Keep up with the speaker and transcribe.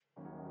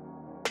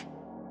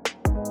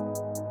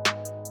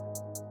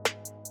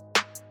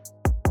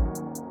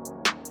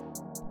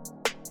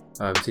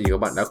Xin chào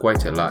các bạn đã quay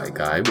trở lại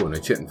cái buổi nói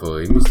chuyện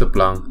với Mr.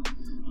 Blanc.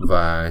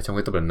 Và trong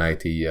cái tập lần này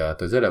thì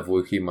tôi rất là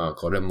vui khi mà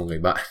có được một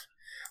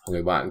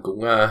người bạn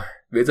cũng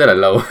biết rất là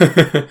lâu.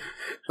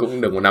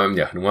 Cũng được 1 năm em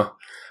nhỉ, đúng không?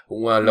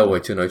 Cũng lâu rồi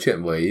chưa nói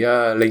chuyện với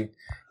Linh.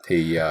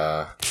 Thì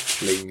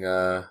Linh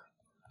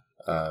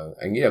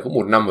anh nghĩ là cũng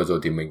 1 năm vừa rồi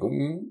thì mình cũng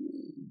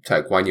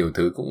trải qua nhiều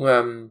thứ, cũng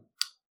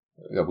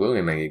gặp gỡ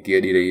người này người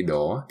kia, đi đây đi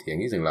đó. Thì anh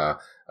nghĩ rằng là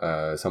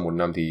sau 1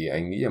 năm thì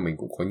anh nghĩ là mình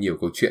cũng có nhiều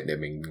câu chuyện để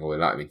mình ngồi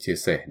lại, mình chia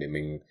sẻ, để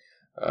mình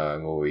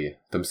ngồi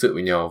tâm sự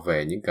với nhau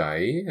về những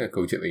cái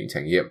câu chuyện, về những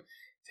trải nghiệm.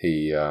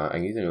 Thì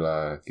anh nghĩ rằng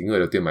là cái người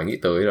đầu tiên mà anh nghĩ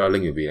tới đó là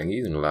Linh, bởi vì anh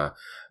nghĩ rằng là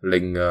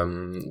Linh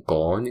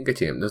có những cái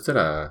trải nghiệm rất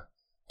là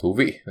thú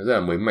vị, rất là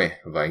mới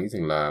mẻ. Và anh nghĩ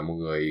rằng là một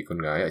người con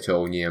gái ở châu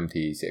Âu như em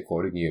thì sẽ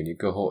có được nhiều những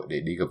cơ hội để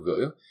đi gặp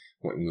gỡ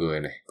mọi người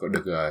này, có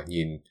được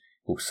nhìn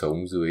cuộc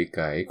sống dưới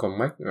cái con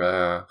mắt,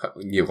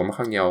 nhiều con mắt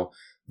khác nhau.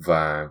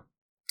 Và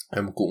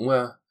em cũng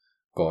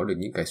có được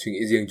những cái suy nghĩ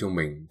riêng cho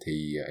mình.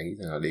 Thì anh nghĩ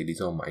rằng là đây lý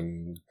do mà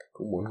anh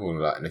cũng muốn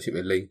ngồi lại nói chuyện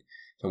với Linh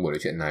trong buổi nói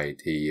chuyện này.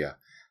 Thì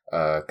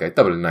cái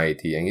tập lần này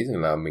thì anh nghĩ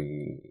rằng là mình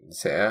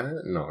sẽ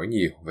nói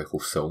nhiều về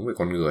cuộc sống, về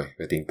con người,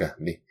 về tình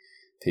cảm đi.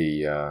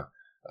 Thì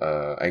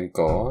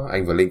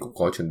anh và Linh cũng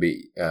có chuẩn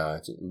bị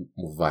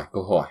một vài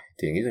câu hỏi.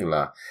 Thì anh nghĩ rằng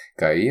là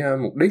cái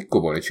mục đích của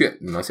buổi nói chuyện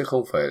nó sẽ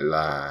không phải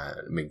là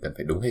mình cần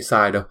phải đúng hay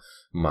sai đâu,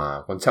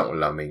 mà quan trọng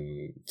là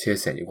mình chia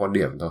sẻ những quan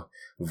điểm thôi.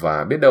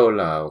 Và biết đâu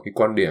là cái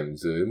quan điểm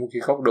dưới một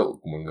cái góc độ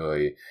của một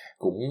người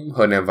cũng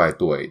hơn em vài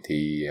tuổi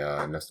thì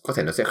nó có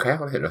thể nó sẽ khác,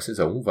 có thể nó sẽ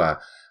giống. Và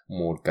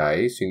một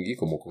cái suy nghĩ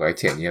của một cô gái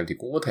trẻ như em thì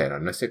cũng có thể là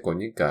nó sẽ có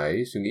những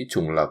cái suy nghĩ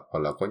trùng lập, hoặc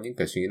là có những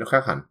cái suy nghĩ nó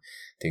khác hẳn.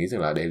 Thì nghĩ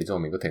rằng là đây là lý do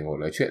mình có thể ngồi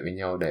nói chuyện với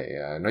nhau, để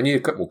nó như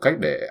một cách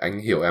để anh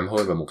hiểu em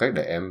hơn, và một cách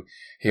để em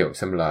hiểu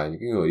xem là những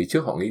cái người đi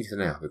trước họ nghĩ như thế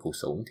nào về cuộc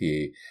sống.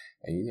 Thì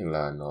anh nghĩ rằng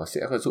là nó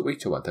sẽ giúp ích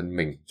cho bản thân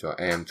mình, cho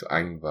em, cho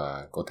anh,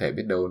 và có thể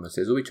biết đâu nó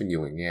sẽ giúp ích cho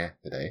nhiều người nghe.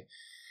 Đấy.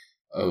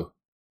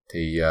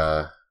 Thì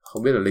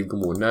không biết là Linh có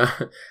muốn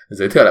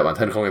giới thiệu lại bản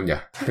thân không em nhỉ?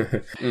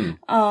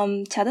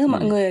 Chào tất cả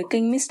mọi người ở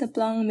kênh Mr.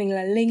 Blanc, mình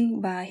là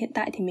Linh và hiện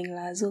tại thì mình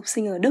là du học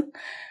sinh ở Đức.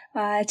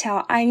 Và chào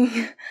anh,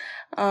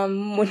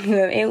 một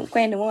người em cũng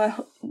quen đúng không ạ?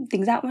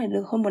 Tính ra cũng phải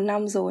được hơn 1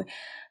 năm rồi.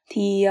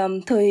 Thì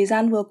thời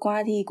gian vừa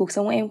qua thì cuộc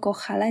sống của em có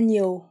khá là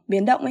nhiều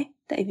biến động ấy.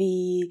 Tại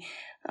vì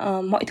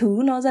mọi thứ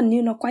nó dần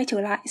như nó quay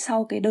trở lại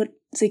sau cái đợt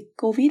dịch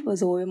Covid vừa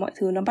rồi. Mọi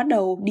thứ nó bắt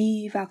đầu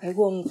đi vào cái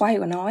guồng quay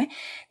của nó ấy.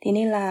 Thế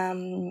nên là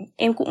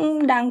em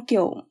cũng đang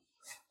kiểu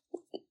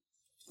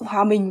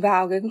hòa mình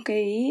vào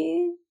cái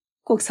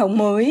cuộc sống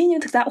mới,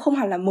 nhưng thực ra cũng không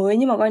hẳn là mới,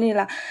 nhưng mà coi như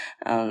là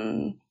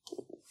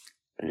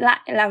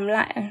làm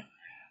lại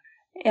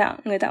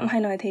người ta cũng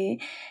hay nói thế.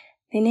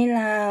 Thế nên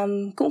là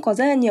cũng có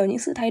rất là nhiều những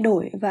sự thay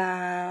đổi.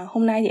 Và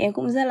hôm nay thì em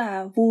cũng rất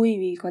là vui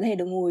vì có thể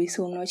được ngồi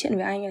xuống nói chuyện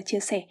với anh và chia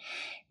sẻ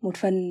một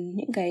phần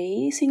những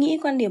cái suy nghĩ,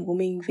 quan điểm của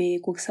mình về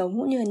cuộc sống,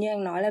 cũng như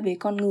anh nói là về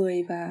con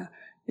người và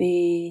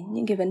về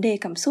những cái vấn đề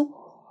cảm xúc.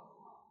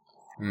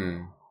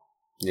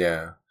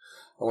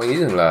 Anh nghĩ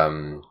rằng là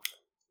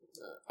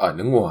ở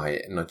nước ngoài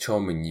ấy, nó cho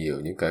mình nhiều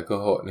những cái cơ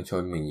hội, nó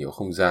cho mình nhiều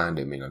không gian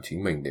để mình làm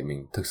chính mình, để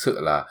mình thực sự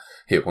là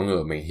hiểu con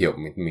người mình, hiểu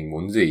mình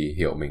muốn gì,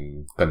 hiểu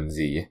mình cần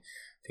gì ấy.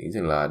 Thì nghĩ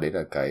rằng là đấy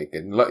là cái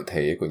lợi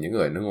thế của những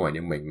người ở nước ngoài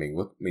như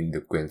mình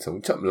được quyền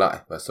sống chậm lại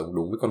và sống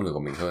đúng với con người của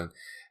mình hơn.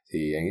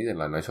 Thì anh nghĩ rằng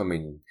là nó cho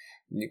mình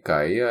những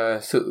cái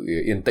sự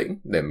yên tĩnh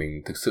để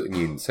mình thực sự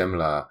nhìn xem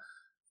là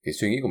cái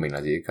suy nghĩ của mình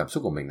là gì, cảm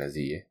xúc của mình là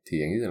gì ấy.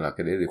 Thì anh nghĩ rằng là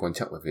cái đấy là quan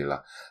trọng, bởi vì là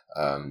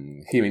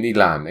khi mình đi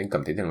làm anh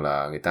cảm thấy rằng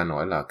là người ta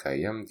nói là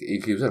cái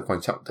EQ rất là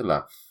quan trọng, tức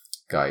là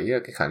cái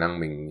khả năng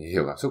mình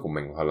hiểu cảm xúc của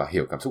mình, hoặc là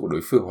hiểu cảm xúc của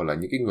đối phương, hoặc là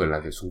những cái người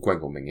làm việc xung quanh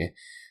của mình ấy.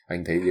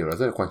 Anh thấy điều đó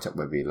rất là quan trọng,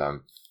 bởi vì là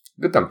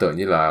cứ tạm tưởng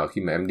như là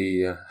khi mà em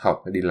đi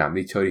học, đi làm,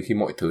 đi chơi, khi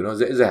mọi thứ nó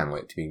dễ dàng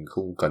vậy thì mình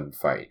không cần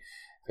phải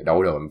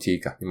đau đầu làm chi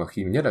cả. Nhưng mà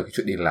khi nhất là cái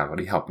chuyện đi làm và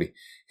đi học đi,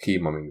 khi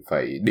mà mình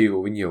phải deal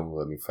với nhiều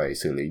người, mình phải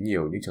xử lý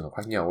nhiều những trường hợp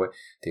khác nhau ấy,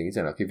 thì nghĩ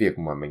rằng là cái việc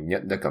mà mình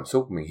nhận ra cảm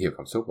xúc, mình hiểu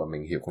cảm xúc, và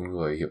mình hiểu con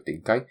người, hiểu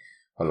tính cách,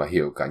 hoặc là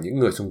hiểu cả những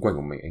người xung quanh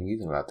của mình, anh nghĩ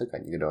rằng là tất cả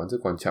những cái đó rất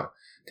quan trọng.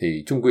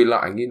 Thì chung quy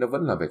lại anh nghĩ nó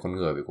vẫn là về con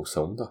người, về cuộc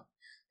sống thôi.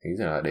 Anh nghĩ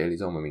rằng là đấy là lý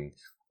do mà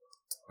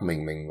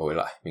mình ngồi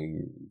lại,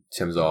 mình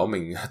chém gió,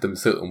 mình tâm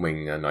sự,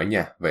 mình nói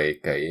nhảm về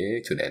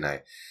cái chủ đề này.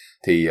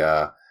 Thì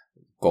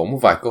có một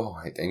vài câu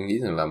hỏi anh nghĩ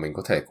rằng là mình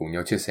có thể cùng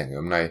nhau chia sẻ ngày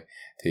hôm nay.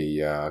 Thì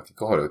cái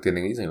câu hỏi đầu tiên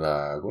anh nghĩ rằng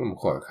là cũng là một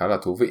câu hỏi khá là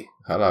thú vị,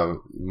 khá là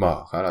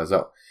mở, khá là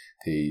rộng.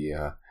 Thì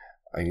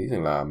anh nghĩ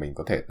rằng là mình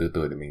có thể từ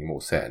từ để mình mổ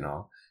xẻ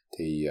nó.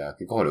 Thì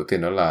cái câu hỏi đầu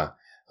tiên đó là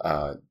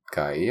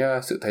cái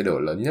sự thay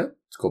đổi lớn nhất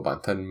của bản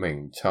thân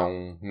mình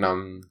trong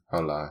 5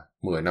 hoặc là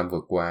 10 năm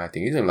vừa qua.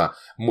 Thì nghĩ rằng là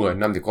 10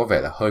 năm thì có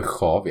vẻ là hơi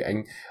khó, vì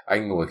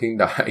anh ngồi khi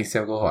anh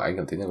xem câu hỏi, anh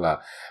cảm thấy rằng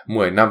là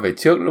 10 năm về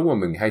trước, lúc mà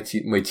mình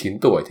 19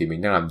 tuổi thì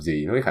mình đang làm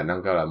gì, với khả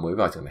năng cao là mới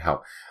vào trường đại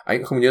học. Anh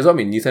cũng không nhớ rõ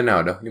mình như thế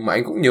nào đâu, nhưng mà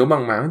anh cũng nhớ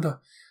mang máng thôi.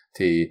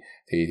 Thì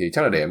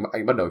chắc là để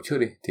anh bắt đầu trước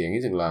đi. Thì anh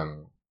nghĩ rằng là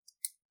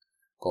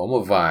có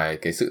một vài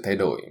cái sự thay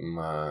đổi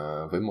mà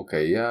với một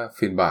cái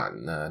phiên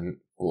bản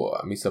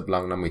của Mr.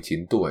 Blanc năm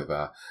 19 tuổi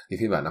và cái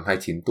phiên bản năm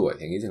 29 tuổi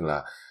thì anh nghĩ rằng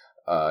là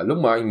lúc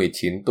mà anh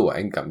 19 tuổi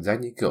anh cảm giác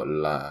như kiểu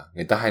là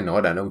người ta hay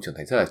nói đàn ông trưởng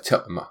thành rất là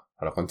chậm mà,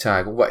 hoặc là con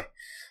trai cũng vậy.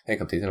 Anh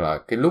cảm thấy rằng là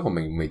cái lúc mà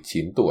mình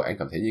 19 tuổi anh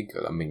cảm thấy như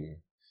kiểu là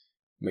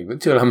mình vẫn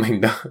chưa là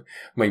mình đâu.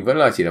 Mình vẫn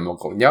là chỉ là một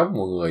cậu nhóc,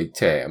 một người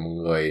trẻ, một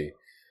người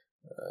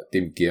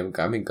tìm kiếm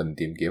cái mình cần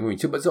tìm kiếm, mình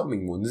chưa biết rõ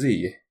mình muốn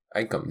gì ấy.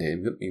 Anh cảm thấy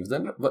mình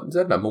vẫn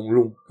rất là mông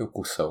lung trong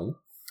cuộc sống.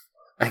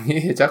 Anh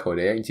nghĩ chắc hồi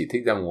đấy anh chỉ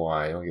thích ra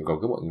ngoài, kiểu gặp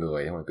các mọi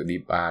người, hoặc cứ đi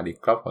bar, đi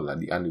club, hoặc là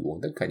đi ăn đi uống,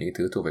 tất cả những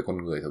thứ thuộc về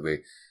con người, thuộc về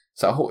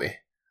xã hội ấy.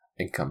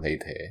 Anh cảm thấy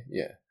thế.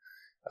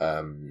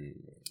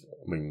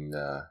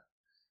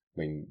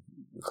 Mình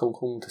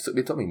không thật sự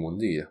biết rõ mình muốn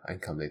gì đâu. Anh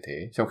cảm thấy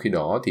thế. Trong khi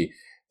đó thì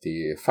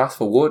fast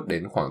forward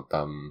đến khoảng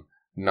tầm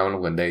 5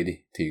 năm gần đây đi,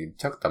 thì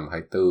chắc tầm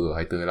 24,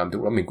 25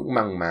 lúc đó mình cũng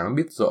mang máng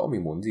biết rõ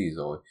mình muốn gì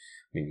rồi,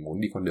 mình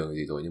muốn đi con đường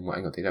gì rồi, nhưng mà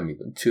anh cảm thấy là mình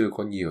vẫn chưa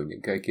có nhiều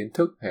những cái kiến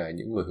thức hay là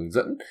những người hướng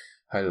dẫn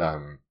hay là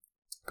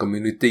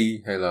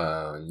community hay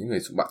là những người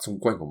bạn xung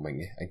quanh của mình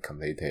ấy. Anh cảm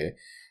thấy thế.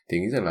 Thì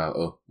nghĩ rằng là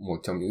một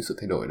trong những sự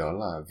thay đổi đó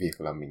là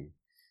việc là mình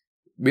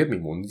biết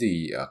mình muốn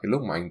gì ở cái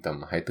lúc mà anh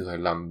tầm 24,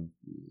 25,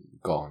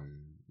 còn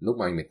lúc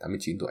mà anh 18,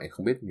 19 tuổi anh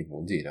không biết mình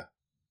muốn gì đâu.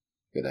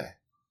 Cái đấy.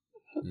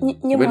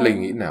 Nhưng không biết mà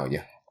Linh nghĩ nào nhỉ?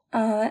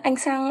 Anh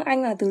sang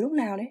Anh là từ lúc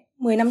nào đấy?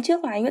 10 năm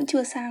trước là anh vẫn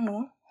chưa sang đúng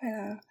không? Hay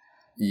là...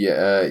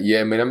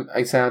 Yeah, 10 năm,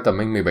 anh sang tầm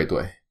anh 17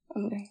 tuổi.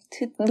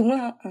 Đúng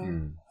là...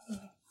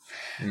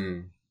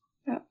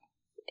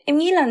 Em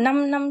nghĩ là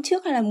 5 năm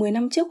trước hay là 10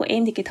 năm trước của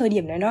em thì cái thời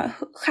điểm này nó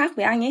khác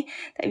với anh ấy.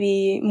 Tại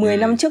vì 10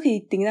 năm trước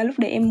thì tính ra lúc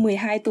đấy em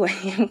 12 tuổi,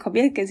 em có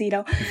biết cái gì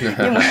đâu.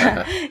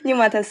 Nhưng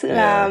mà thật sự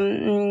là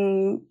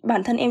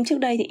bản thân em trước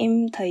đây thì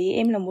em thấy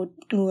em là một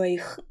người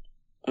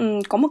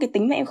có một cái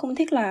tính mà em không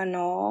thích là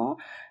nó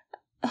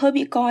hơi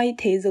bị coi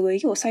thế giới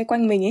kiểu xoay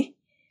quanh mình ấy.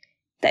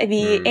 Tại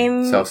vì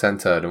em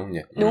self-centered đúng không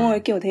nhỉ? Đúng rồi,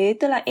 kiểu thế.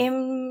 Tức là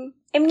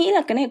em nghĩ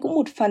là cái này cũng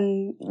một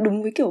phần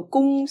đúng với kiểu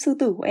cung sư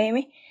tử của em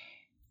ấy.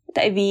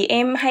 Tại vì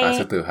em hay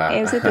sư tử hả?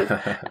 Em sư tử.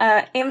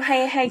 Em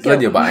hay kiểu rất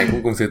nhiều bạn anh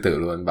cũng cung sư tử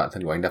luôn, bạn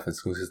thân của anh đa phần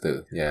cung sư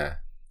tử. Yeah.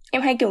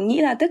 Em hay kiểu nghĩ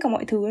là tất cả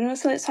mọi thứ nó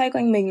xoay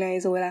quanh mình này,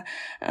 rồi là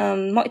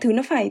mọi thứ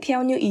nó phải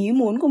theo như ý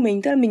muốn của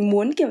mình, tức là mình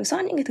muốn kiểm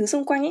soát những cái thứ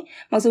xung quanh ấy.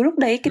 Mặc dù lúc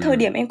đấy cái thời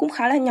điểm em cũng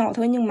khá là nhỏ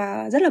thôi, nhưng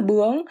mà rất là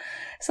bướng,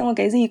 xong rồi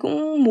cái gì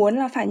cũng muốn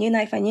là phải như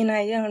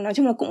này. Nói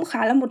chung là cũng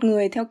khá là một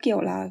người theo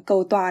kiểu là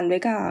cầu toàn với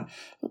cả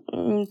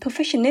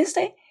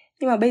perfectionist ấy.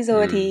 Nhưng mà bây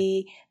giờ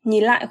thì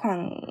nhìn lại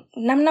khoảng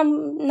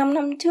 5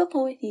 năm trước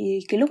thôi, thì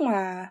cái lúc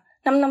mà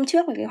 5 năm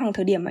trước là cái khoảng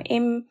thời điểm mà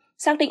em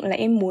xác định là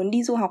em muốn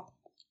đi du học.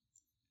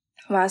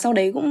 Và sau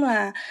đấy cũng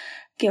là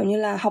kiểu như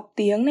là học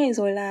tiếng này,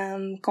 rồi là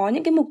có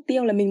những cái mục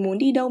tiêu là mình muốn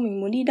đi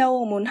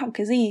đâu, muốn học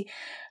cái gì.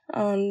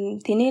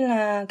 Thế nên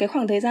là cái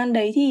khoảng thời gian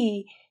đấy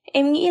thì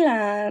em nghĩ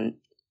là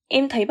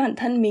em thấy bản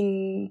thân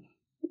mình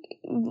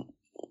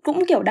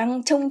cũng kiểu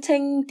đang chông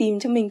chênh tìm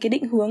cho mình cái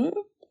định hướng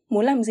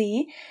muốn làm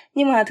gì.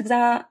 Nhưng mà thực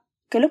ra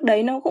cái lúc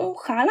đấy nó cũng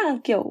khá là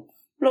kiểu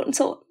lộn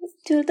xộn,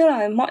 chứ tức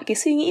là mọi cái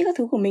suy nghĩ các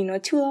thứ của mình nó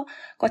chưa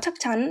có chắc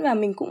chắn, và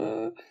mình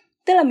cũng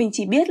tức là mình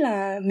chỉ biết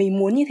là mình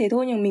muốn như thế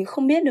thôi, nhưng mình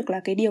không biết được là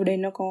cái điều đấy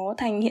nó có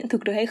thành hiện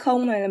thực được hay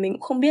không, hay là mình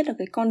cũng không biết được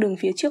cái con đường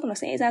phía trước nó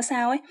sẽ ra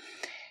sao ấy.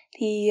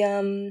 Thì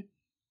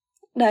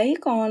đấy,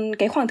 còn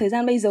cái khoảng thời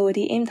gian bây giờ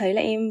thì em thấy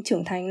là em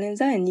trưởng thành lên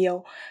rất là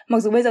nhiều. Mặc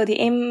dù bây giờ thì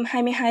em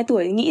 22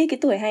 tuổi, nghĩ cái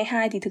tuổi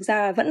 22 thì thực ra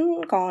là vẫn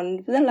còn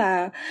rất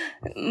là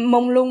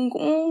mông lung,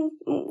 cũng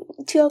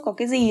chưa có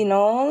cái gì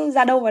nó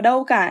ra đâu vào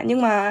đâu cả.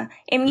 Nhưng mà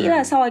em nghĩ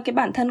là so với cái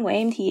bản thân của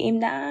em thì em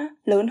đã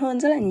lớn hơn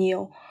rất là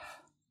nhiều.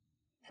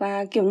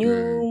 Và kiểu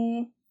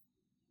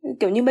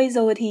như bây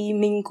giờ thì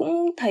mình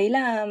cũng thấy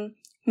là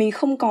mình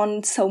không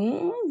còn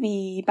sống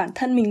vì bản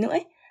thân mình nữa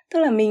ấy. Tức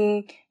là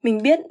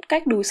mình biết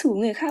cách đối xử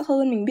người khác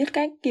hơn, mình biết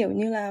cách kiểu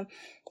như là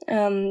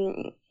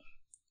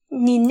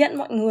nhìn nhận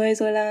mọi người,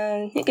 rồi là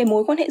những cái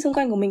mối quan hệ xung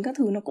quanh của mình các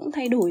thứ nó cũng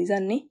thay đổi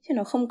dần ấy, chứ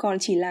nó không còn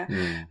chỉ là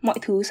mọi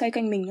thứ xoay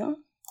quanh mình nữa.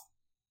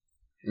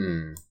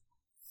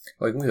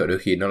 Tôi cũng hiểu đôi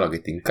khi nó là cái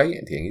tính cách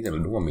ấy, thì anh nghĩ rằng là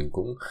đúng là mình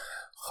cũng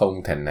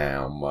không thể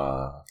nào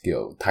mà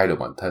kiểu thay đổi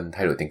bản thân,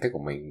 thay đổi tính cách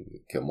của mình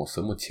kiểu một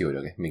sớm một chiều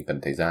được ấy. Mình cần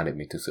thời gian để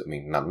mình thực sự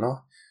mình nắn nó,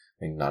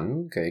 mình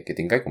nắn cái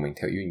tính cách của mình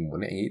theo ý mình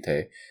muốn. Anh nghĩ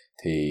thế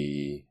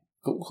thì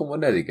cũng không vấn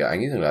đề gì cả. Anh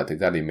nghĩ rằng là thực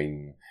ra thì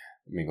mình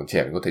còn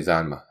trẻ, mình có thời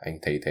gian mà. Anh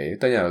thấy thế.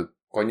 Tất nhiên là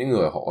có những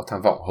người họ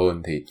tham vọng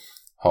hơn thì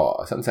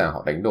họ sẵn sàng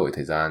họ đánh đổi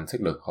thời gian,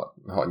 sức lực,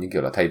 họ như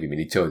kiểu là thay vì mình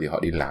đi chơi thì họ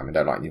đi làm cái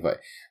đại loại như vậy.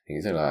 Thì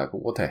nghĩ rằng là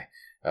cũng có thể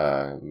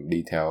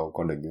đi theo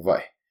con đường như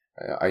vậy.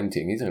 Anh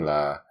chỉ nghĩ rằng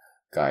là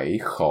cái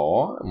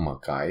khó mà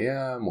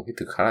một cái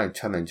thực khá là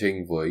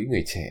challenging với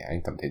người trẻ,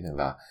 anh cảm thấy rằng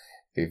là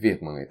cái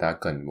việc mà người ta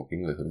cần một cái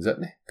người hướng dẫn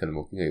ấy, cần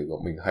một cái người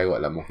của mình hay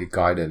gọi là một cái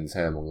guidance,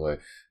 hay là một người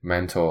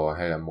mentor,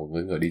 hay là một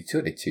người đi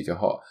trước để chỉ cho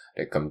họ,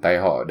 để cầm tay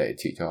họ, để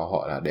chỉ cho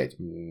họ là để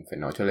phải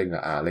nói cho Linh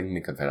là Linh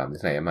mình cần phải làm thế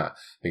này em ạ,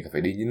 mình cần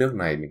phải đi những nước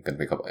này, mình cần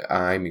phải gặp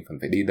ai, mình cần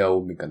phải đi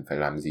đâu, mình cần phải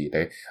làm gì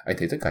đấy. Anh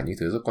thấy tất cả những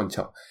thứ rất quan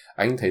trọng.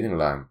 Anh thấy rằng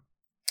là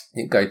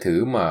những cái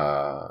thứ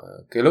mà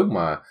cái lúc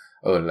mà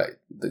ở lại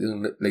tự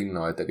dưng Linh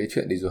nói tới cái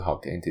chuyện đi du học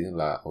thì anh thấy rằng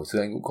là hồi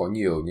xưa anh cũng có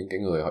nhiều những cái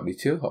người họ đi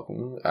trước, họ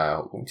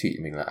cũng chỉ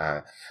mình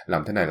là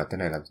làm thế này làm thế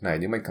này làm thế này,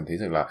 nhưng mà anh cảm thấy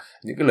rằng là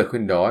những cái lời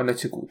khuyên đó nó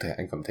chưa cụ thể.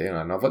 Anh cảm thấy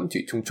là nó vẫn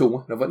chỉ chung chung,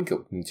 nó vẫn kiểu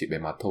chỉ bề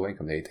mặt thôi. Anh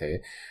cảm thấy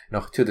thế,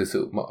 nó chưa thực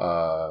sự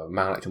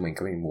mang lại cho mình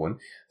cái mình muốn.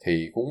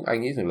 Thì cũng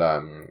anh nghĩ rằng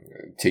là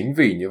chính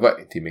vì như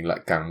vậy thì mình lại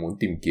càng muốn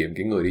tìm kiếm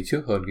cái người đi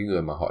trước hơn, cái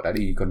người mà họ đã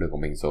đi con đường của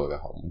mình rồi và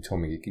họ muốn cho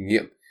mình cái kinh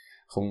nghiệm,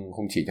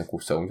 không chỉ trong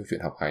cuộc sống, trong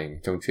chuyện học hành,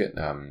 trong chuyện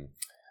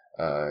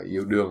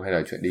yêu đương hay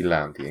là chuyện đi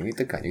làm. Thì anh nghĩ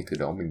tất cả những thứ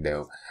đó mình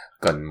đều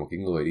cần một cái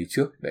người đi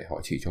trước để họ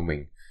chỉ cho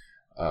mình.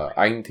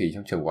 Anh thì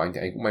trong trường của anh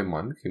thì anh cũng may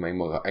mắn khi mà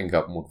anh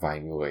gặp một vài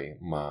người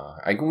mà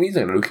anh cũng nghĩ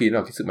rằng là đôi khi nó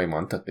là cái sự may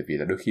mắn thật, bởi vì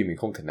là đôi khi mình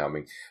không thể nào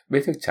mình biết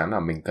chắc chắn là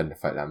mình cần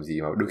phải làm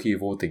gì, mà đôi khi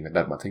vô tình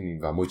đặt bản thân mình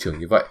vào môi trường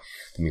như vậy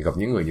thì mình gặp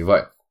những người như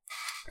vậy.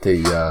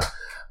 Thì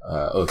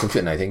ở câu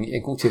chuyện này thì anh nghĩ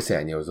anh cũng chia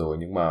sẻ nhiều rồi,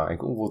 nhưng mà anh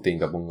cũng vô tình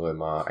gặp một người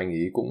mà anh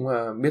ấy cũng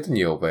biết rất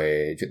nhiều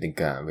về chuyện tình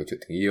cảm, về chuyện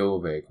tình yêu,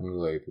 về con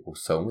người, về cuộc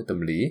sống, về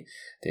tâm lý.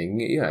 Thì anh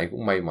nghĩ là anh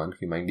cũng may mắn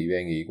khi mà anh đi với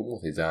anh ấy cũng một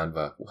thời gian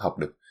và cũng học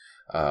được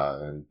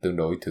tương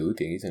đối thứ.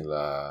 Thì anh nghĩ rằng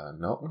là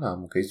nó cũng là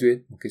một cái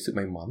duyên, một cái sự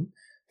may mắn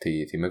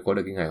thì mới có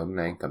được cái ngày hôm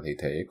nay. Anh cảm thấy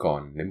thế.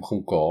 Còn nếu mà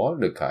không có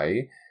được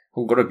cái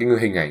người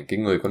hình ảnh, cái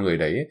người con người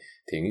đấy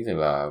thì anh nghĩ rằng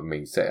là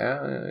mình sẽ,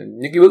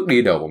 những cái bước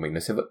đi đầu của mình nó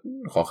sẽ vẫn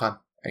khó khăn.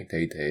 Anh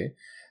thấy thế.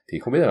 Thì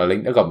không biết là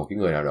Linh đã gặp một cái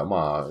người nào đó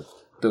mà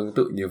tương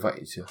tự như vậy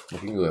chưa? Một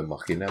cái người mà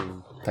khiến em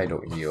thay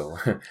đổi nhiều.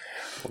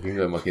 Một cái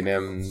người mà khiến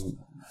em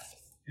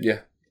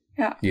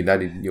nhìn ra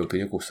được nhiều thứ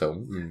trong cuộc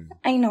sống.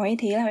 Anh nói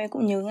thế là em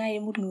cũng nhớ ngay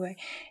đến một người.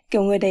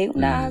 Kiểu người đấy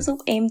cũng đã giúp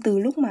em từ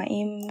lúc mà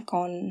em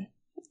còn,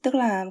 tức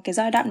là cái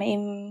giai đoạn mà em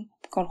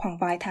còn khoảng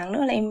vài tháng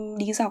nữa là em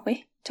đi du học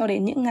ấy, cho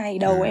đến những ngày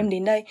đầu em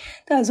đến đây.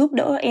 Tức là giúp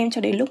đỡ em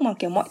cho đến lúc mà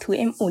kiểu mọi thứ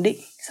em ổn định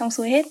xong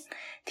xuôi hết.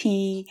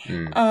 Thì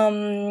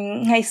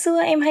ngày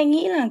xưa em hay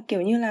nghĩ là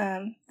kiểu như là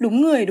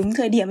đúng người đúng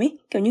thời điểm ấy,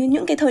 kiểu như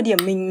những cái thời điểm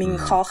mình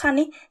khó khăn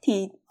ấy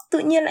thì tự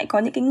nhiên lại có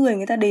những cái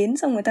người ta đến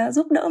xong người ta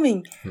giúp đỡ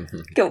mình.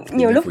 Kiểu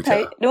nhiều lúc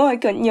thấy, đúng rồi,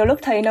 kiểu nhiều lúc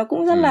thấy nó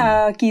cũng rất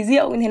là kỳ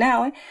diệu như thế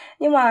nào ấy.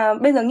 Nhưng mà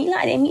bây giờ nghĩ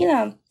lại thì em nghĩ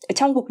là ở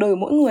trong cuộc đời của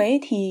mỗi người ấy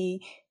thì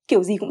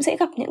kiểu gì cũng sẽ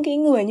gặp những cái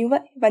người như vậy.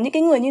 Và những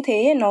cái người như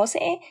thế nó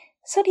sẽ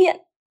xuất hiện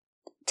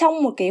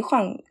trong một cái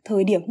khoảng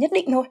thời điểm nhất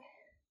định thôi.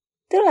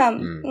 Tức là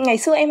ngày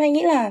xưa em hay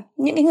nghĩ là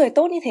những cái người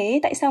tốt như thế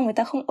tại sao người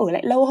ta không ở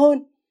lại lâu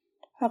hơn,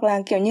 hoặc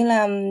là kiểu như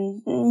là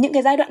những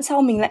cái giai đoạn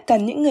sau mình lại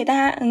cần những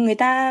người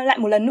ta lại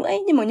một lần nữa ấy.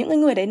 Nhưng mà những cái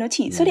người đấy nó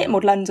chỉ xuất hiện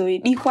một lần rồi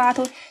đi qua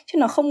thôi, chứ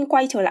nó không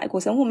quay trở lại cuộc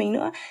sống của mình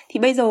nữa. Thì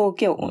bây giờ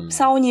kiểu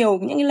sau nhiều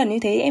những cái lần như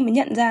thế em mới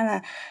nhận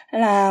ra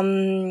là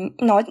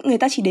người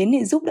ta chỉ đến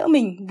để giúp đỡ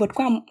mình vượt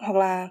qua, hoặc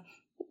là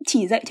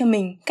chỉ dạy cho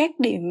mình cách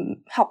để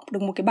học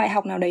được một cái bài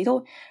học nào đấy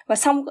thôi. Và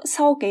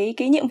sau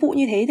cái nhiệm vụ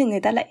như thế thì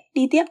người ta lại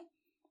đi tiếp.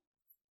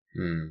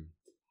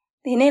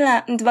 Thế nên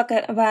là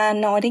và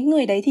nói đến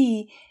người đấy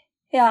thì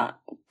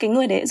cái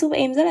người đấy giúp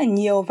em rất là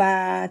nhiều.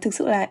 Và thực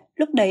sự là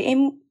lúc đấy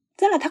em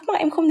rất là thắc mắc,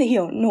 em không thể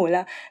hiểu nổi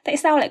là tại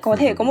sao lại có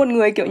thể có một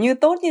người kiểu như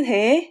tốt như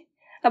thế.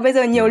 Và bây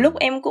giờ nhiều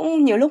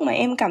lúc mà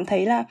em cảm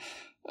thấy là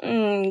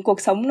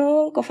cuộc sống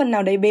nó có phần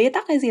nào đấy bế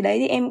tắc hay gì đấy,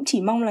 thì em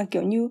chỉ mong là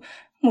kiểu như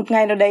một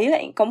ngày nào đấy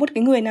lại có một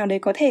cái người nào đấy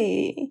có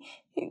thể,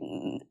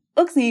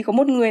 ước gì có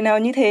một người nào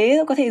như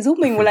thế có thể giúp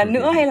mình một lần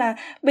nữa, hay là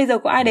bây giờ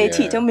có ai đấy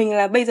chỉ cho mình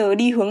là bây giờ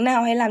đi hướng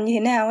nào hay làm như thế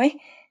nào ấy.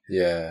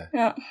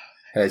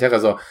 Hay là chắc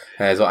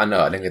là do ăn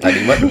ở nên người ta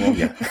đi mất, đúng không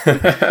nhỉ?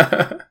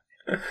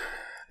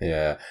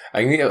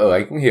 Anh nghĩ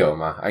anh cũng hiểu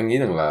mà. Anh nghĩ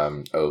rằng là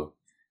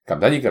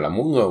cảm giác như kiểu là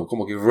mỗi người có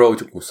một cái role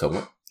trong cuộc sống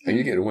ấy. Anh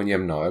nghĩ kiểu đúng như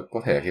em nói,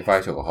 có thể cái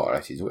vai trò của họ là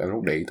chỉ giúp em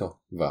lúc đấy thôi,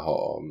 và họ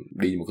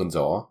đi một cơn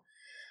gió.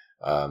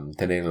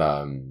 Thế nên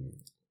là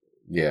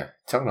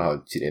chắc là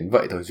chỉ đến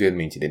vậy thôi, duyên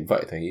mình chỉ đến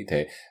vậy thôi, anh nghĩ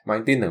thế. Mà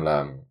anh tin rằng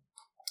là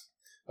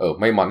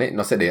may mắn ấy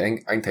nó sẽ đến.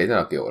 Anh thấy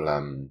là kiểu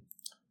là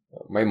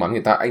may mắn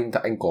người ta,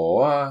 anh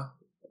có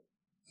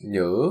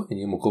nhớ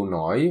như một câu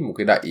nói, một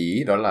cái đại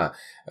ý, đó là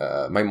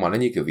may mắn nó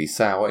như kiểu vì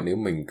sao ấy. Nếu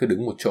mình cứ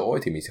đứng một chỗ ấy,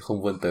 thì mình sẽ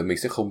không vươn tới, mình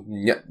sẽ không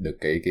nhận được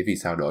cái vì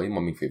sao đó, nhưng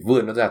mà mình phải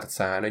vươn nó ra thật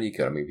xa. Nó như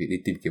kiểu là mình phải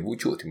đi tìm kiếm vũ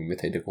trụ thì mình mới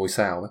thấy được ngôi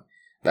sao ấy.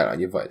 Đại loại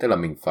như vậy. Tức là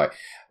mình phải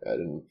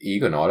ý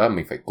của nó là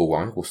mình phải cố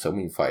gắng trong cuộc sống,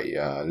 mình phải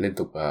liên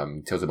tục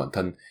trau dồi bản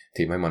thân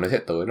thì may mắn nó sẽ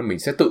tới. Mình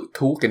sẽ tự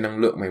thu cái năng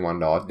lượng may mắn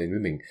đó đến với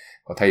mình.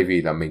 Còn thay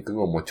vì là mình cứ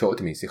ngồi một chỗ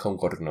thì mình sẽ không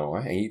có được nó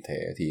ấy. Anh nghĩ thế.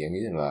 Thì anh nghĩ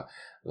rằng là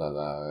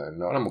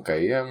nó là một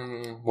cái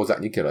một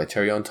dạng như kiểu là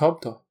cherry on top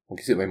thôi. Một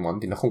cái sự may mắn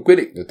thì nó không quyết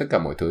định được tất cả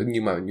mọi thứ,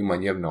 nhưng mà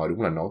như em nói,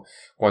 đúng là nó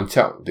quan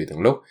trọng tùy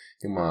từng lúc,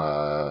 nhưng mà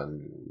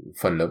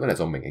phần lớn là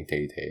do mình, anh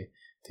thấy thế.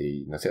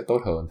 Thì nó sẽ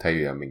tốt hơn,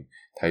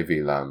 thay vì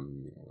là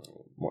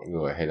mọi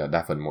người hay là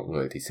đa phần mọi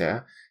người thì sẽ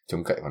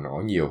trông cậy vào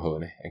nó nhiều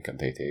hơn ấy. Anh cảm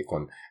thấy thế.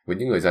 Còn với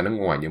những người ra nước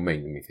ngoài như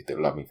mình phải tự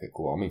lập, mình phải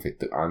cố gắng, mình phải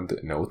tự ăn, tự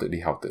nấu, tự đi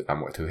học, tự làm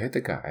mọi thứ hết tất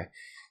cả ấy.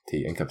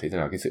 Thì anh cảm thấy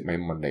rằng là cái sự may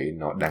mắn đấy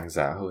nó đáng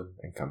giá hơn.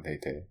 Anh cảm thấy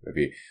thế. Bởi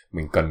vì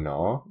mình cần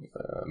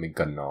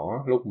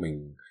nó lúc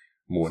mình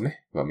muốn ấy,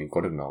 và mình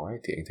có được nó ấy,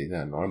 thì anh thấy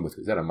là nó là một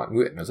thứ rất là mãn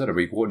nguyện, nó rất là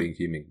rewarding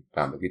khi mình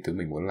làm được cái thứ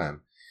mình muốn làm.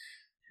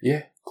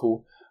 Cool.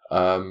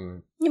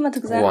 Nhưng mà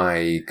thực ra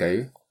ngoài cái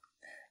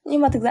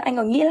nhưng mà thực ra anh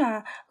có nghĩ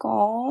là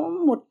có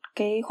một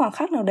cái khoảng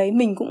khắc nào đấy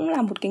mình cũng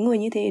là một cái người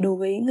như thế đối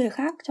với người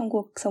khác trong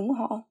cuộc sống của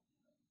họ.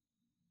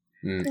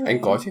 Anh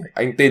có chứ,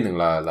 anh tin rằng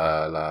là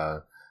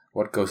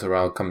what goes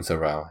around comes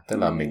around, tức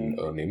là mình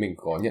nếu mình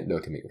có nhận được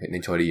thì mình phải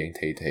nên cho đi, anh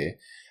thấy thế.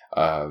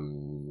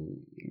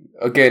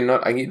 Again,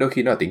 anh nghĩ đôi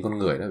khi nó là tính con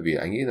người đó, vì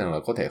anh nghĩ rằng là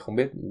có thể không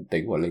biết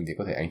tính của Linh thì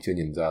có thể anh chưa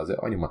nhìn ra rõ,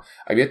 nhưng mà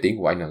anh biết tính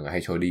của anh là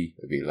hay cho đi,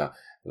 bởi vì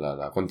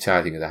là con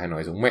trai thì người ta hay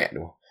nói giống mẹ,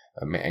 đúng không?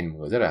 Mẹ anh là một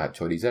người rất là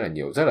cho đi rất là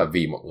nhiều, rất là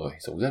vì mọi người,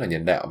 sống rất là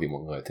nhân đạo vì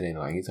mọi người, thế nên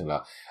là anh nghĩ rằng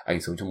là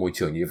anh sống trong môi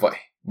trường như vậy.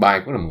 Ba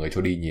anh cũng là một người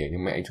cho đi nhiều,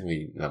 nhưng mẹ anh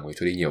là một người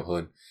cho đi nhiều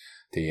hơn.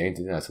 Thì anh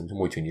thấy là sống trong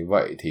môi trường như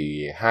vậy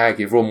thì hai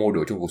cái role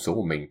model trong cuộc sống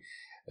của mình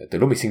từ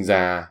lúc mình sinh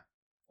ra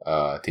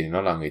thì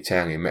nó là người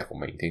cha người mẹ của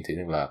mình. Thì anh thấy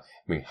rằng là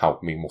mình học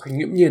mình một cách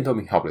nghiễm nhiên thôi,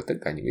 mình học được tất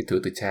cả những cái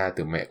thứ từ cha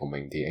từ mẹ của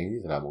mình, thì anh nghĩ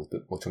là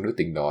một trong nữ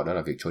tính đó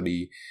là việc cho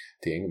đi.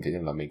 Thì anh thấy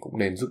rằng là mình cũng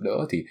nên giúp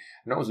đỡ. Thì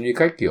nó cũng giống như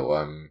cách kiểu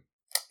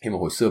khi mà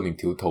hồi xưa mình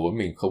thiếu thốn,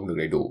 mình không được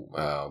đầy đủ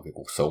về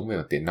cuộc sống, về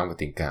tiền nong và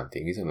tình cảm,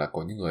 thì anh nghĩ rằng là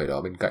có những người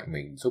đó bên cạnh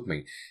mình giúp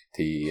mình.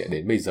 Thì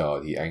đến bây giờ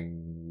thì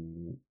anh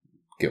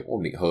kiểu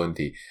ổn định hơn,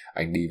 thì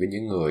anh đi với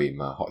những người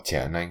mà họ trẻ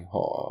hơn anh,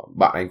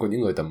 bạn anh có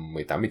những người tầm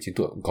 18-19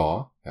 tuổi cũng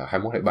có,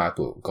 21-23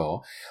 tuổi cũng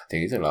có. Thì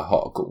nghĩ rằng là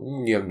họ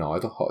cũng như em nói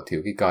thôi, họ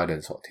thiếu cái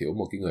guidance, họ thiếu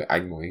một cái người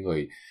anh, một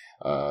người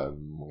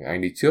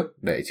anh đi trước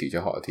để chỉ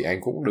cho họ. Thì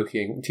anh cũng đôi khi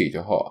anh cũng chỉ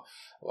cho họ.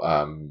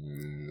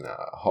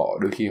 Họ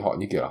đôi khi họ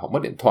như kiểu là họ mất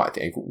điện thoại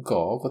thì anh cũng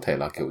có thể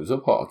là kiểu giúp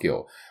họ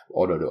kiểu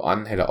order đồ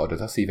ăn hay là order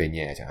taxi về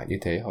nhà chẳng hạn như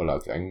thế, hoặc là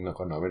kiểu anh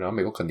có nói với nó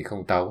mày có cần thì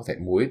không, tao có thể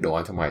mua ít đồ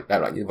ăn cho mày, đại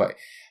loại như vậy.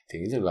 Thì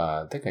nghĩ rằng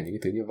là tất cả những cái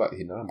thứ như vậy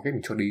thì nó là một cách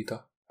mình cho đi thôi.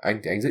 Anh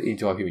thì anh rất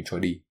enjoy khi mình cho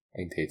đi,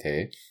 anh thấy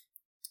thế.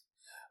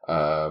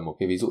 Một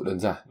cái ví dụ đơn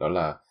giản đó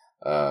là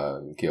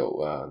kiểu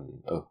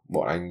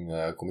bọn anh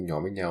có một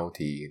nhóm với nhau,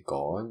 thì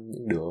có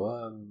những đứa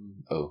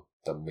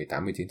tầm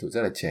 18-19 tuổi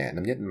rất là trẻ,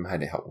 năm nhất năm hai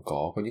đại học cũng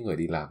có những người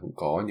đi làm cũng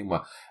có. Nhưng mà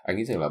anh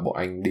nghĩ rằng là bọn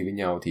anh đi với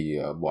nhau thì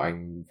bọn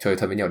anh chơi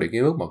thân với nhau đến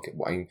cái mức mà kiểu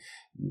bọn anh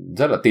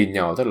rất là tin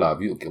nhau, rất là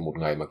ví dụ kiểu một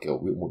ngày mà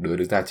kiểu ví dụ một đứa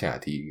đứng ra trả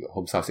thì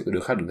hôm sau sẽ có đứa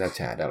khác đứng ra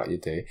trả, đại loại như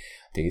thế.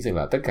 Thì nghĩ rằng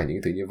là tất cả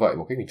những thứ như vậy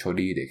một cách mình cho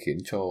đi để khiến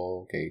cho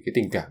cái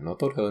tình cảm nó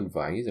tốt hơn.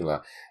 Và anh nghĩ rằng là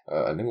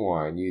ở nước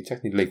ngoài như chắc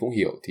như Lê cũng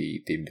hiểu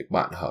thì tìm được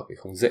bạn hợp thì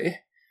không dễ,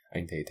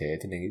 anh thấy thế.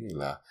 Thế nên nghĩ rằng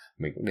là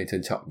mình cũng nên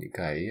trân trọng những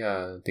cái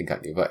tình cảm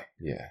như vậy.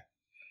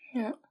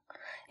 Yeah.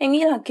 Em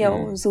nghĩ là kiểu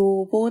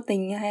dù vô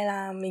tình hay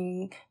là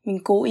mình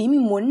cố ý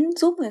mình muốn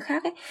giúp người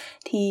khác ấy,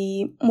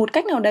 thì một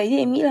cách nào đấy thì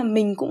em nghĩ là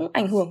mình cũng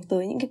ảnh hưởng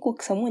tới những cái cuộc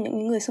sống của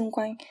những người xung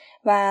quanh.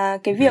 Và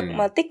cái việc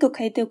mà tích cực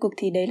hay tiêu cực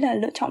thì đấy là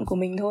lựa chọn của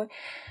mình thôi.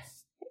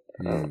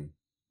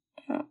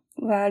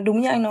 Và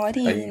đúng như anh nói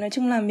thì nói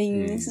chung là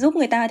mình giúp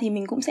người ta thì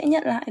mình cũng sẽ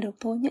nhận lại được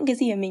thôi. Những cái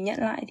gì mà mình nhận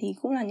lại thì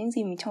cũng là những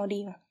gì mình cho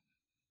đi mà.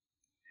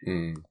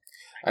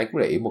 Anh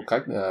cũng để ý một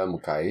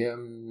cái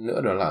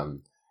nữa, đó là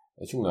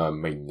nói chung là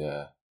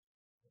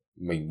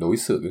mình đối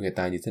xử với người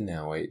ta như thế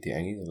nào ấy, thì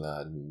anh nghĩ rằng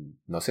là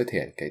nó sẽ thể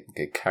hiện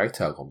cái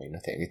character của mình, nó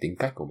thể hiện cái tính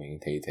cách của mình,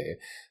 thấy thế.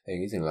 Thì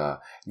anh nghĩ rằng là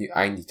như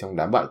anh thì trong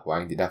đám bạn của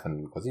anh thì đa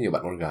phần có rất nhiều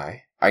bạn con gái.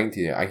 Anh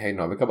thì anh hay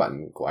nói với các bạn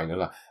của anh đó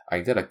là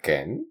anh rất là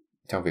kén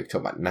trong việc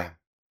chọn bạn nam.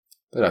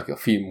 Tức là kiểu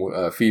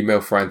female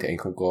friend thì anh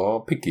không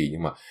có picky,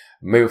 nhưng mà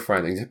male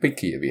friend anh rất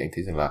picky, vì anh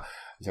thấy rằng là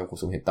trong cuộc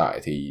sống hiện tại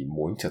thì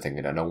muốn trở thành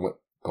người đàn ông ấy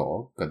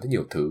cần rất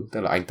nhiều thứ.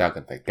 Tức là anh ta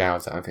cần phải cao,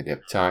 anh phải đẹp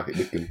trai, phải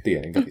biết kiếm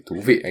tiền, anh ta phải thú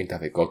vị, anh ta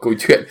phải có câu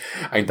chuyện,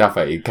 anh ta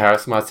phải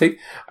charismatic,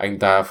 anh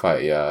ta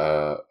phải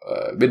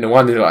biết nấu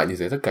ăn, lại như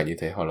thế, tất cả như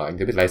thế. Hoặc là anh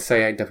ta biết lái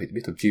xe, anh ta phải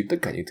biết tập gym, tất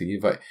cả những thứ như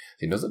vậy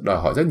thì nó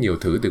đòi hỏi rất nhiều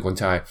thứ từ con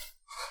trai.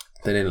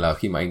 Thế nên là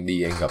khi mà anh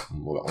đi, anh gặp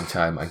một bạn con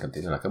trai mà anh cảm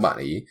thấy là các bạn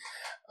ấy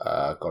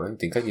có những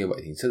tính cách như vậy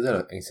thì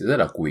anh sẽ rất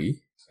là quý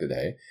cái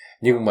đấy.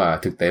 Nhưng mà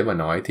thực tế mà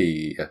nói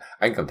thì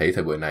anh cảm thấy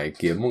thời buổi này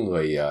kiếm một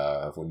người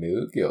phụ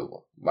nữ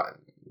kiểu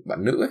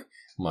bạn nữ ấy,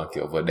 mà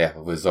kiểu vừa đẹp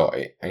và vừa giỏi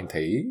ấy, anh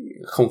thấy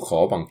không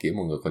khó bằng kiếm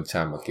một người con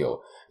trai mà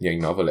kiểu như anh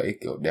nói vừa nãy,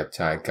 kiểu đẹp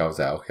trai, cao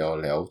giáo, khéo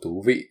léo,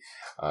 thú vị,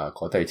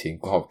 có tài chính,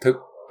 có học thức.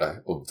 Đấy,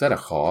 rất là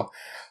khó.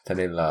 Thế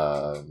nên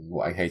là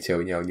bọn anh hay chơi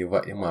với nhau như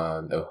vậy. Nhưng mà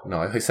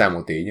nói hơi xa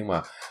một tí, nhưng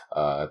mà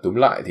túm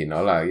lại thì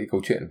nó là cái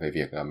câu chuyện về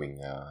việc là mình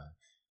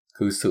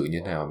cư xử như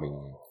thế nào,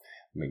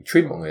 mình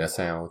treat mọi người ra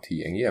sao,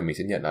 thì anh nghĩ là mình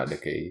sẽ nhận lại được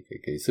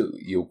cái sự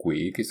yêu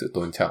quý, cái sự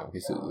tôn trọng,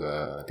 cái sự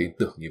tin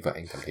tưởng như vậy.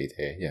 Anh cảm thấy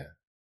thế nhỉ.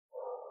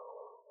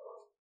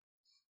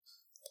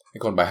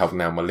 Còn bài học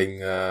nào mà Linh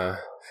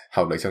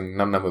học được trong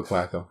 5 năm vừa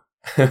qua không?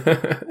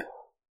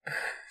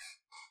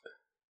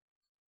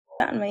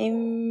 Bạn mà em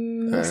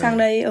sang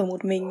đây ở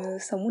một mình,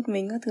 sống một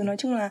mình các thứ, nói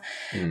chung là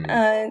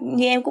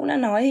như em cũng đã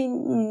nói thì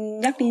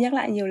nhắc đi nhắc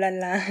lại nhiều lần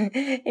là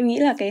em nghĩ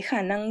là cái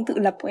khả năng tự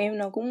lập của em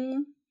nó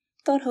cũng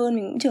tốt hơn,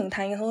 mình cũng trưởng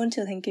thành hơn,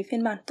 trở thành cái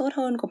phiên bản tốt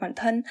hơn của bản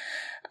thân.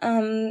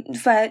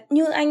 Và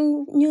như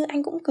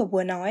anh cũng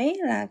vừa nói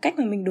là cách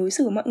mà mình đối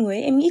xử mọi người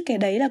ấy, em nghĩ cái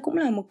đấy là cũng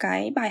là một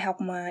cái bài học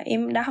mà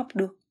em đã học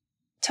được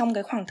trong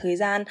cái khoảng thời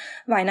gian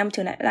vài năm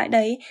trở lại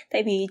đây.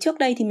 Tại vì trước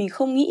đây thì mình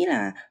không nghĩ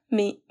là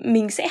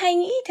mình sẽ hay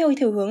nghĩ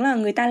theo hướng là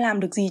người ta làm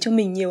được gì cho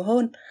mình nhiều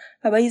hơn,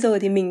 và bây giờ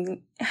thì mình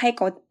hay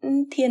có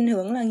thiên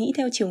hướng là nghĩ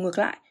theo chiều ngược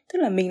lại, tức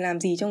là mình làm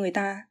gì cho người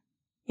ta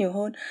nhiều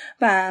hơn.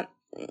 Và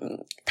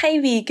thay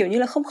vì kiểu như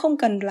là không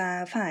cần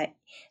là phải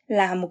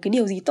làm một cái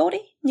điều gì tốt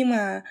ấy, nhưng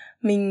mà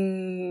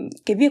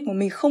cái việc mà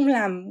mình không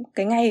làm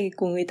cái ngày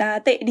của người ta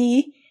tệ đi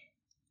ấy,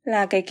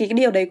 là cái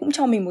điều đấy cũng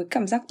cho mình một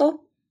cảm giác tốt.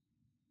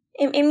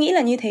 Em nghĩ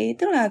là như thế,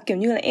 tức là kiểu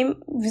như là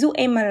ví dụ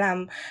em mà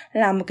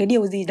làm một cái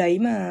điều gì đấy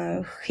mà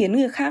khiến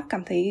người khác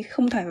cảm thấy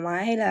không thoải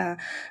mái hay là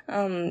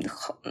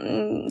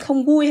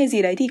không vui hay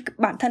gì đấy, thì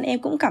bản thân em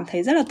cũng cảm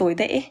thấy rất là tồi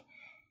tệ.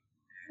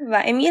 Và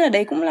em nghĩ là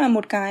đấy cũng là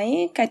một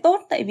cái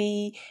tốt, tại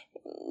vì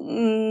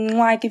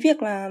ngoài cái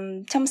việc là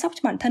chăm sóc cho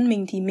bản thân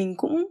mình thì mình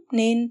cũng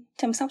nên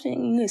chăm sóc cho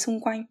những người xung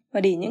quanh,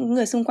 và để những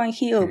người xung quanh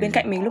khi ở bên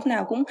cạnh mình lúc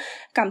nào cũng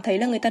cảm thấy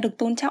là người ta được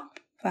tôn trọng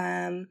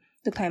và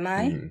được thoải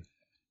mái.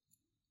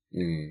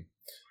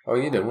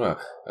 Tôi nghĩ đúng là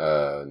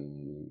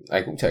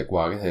anh cũng trải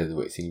qua cái thời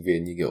tuổi sinh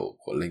viên như kiểu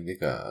của Linh với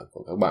cả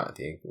của các bạn,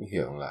 thì anh cũng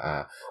hiểu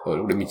là ở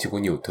lúc đấy mình chưa có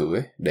nhiều thứ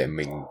ấy để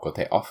mình có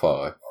thể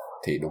offer ấy,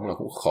 thì đúng là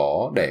cũng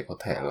khó để có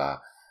thể là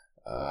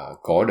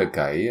có được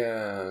cái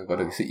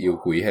sự yêu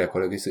quý hay là có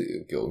được cái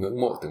sự kiểu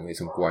ngưỡng mộ từ người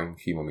xung quanh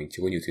khi mà mình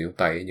chưa có nhiều thứ trong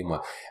tay ấy. Nhưng mà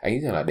anh nghĩ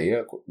rằng là đấy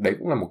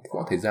cũng là một cái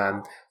khoảng thời gian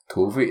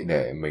thú vị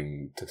để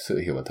mình thực sự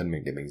hiểu bản thân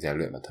mình, để mình rèn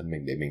luyện bản thân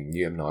mình, để mình,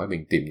 như em nói,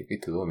 mình tìm những cái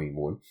thứ mà mình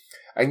muốn.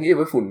 Anh nghĩ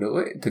với phụ nữ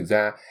ấy, thực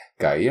ra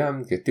cái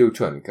tiêu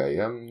chuẩn, cái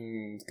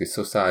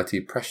society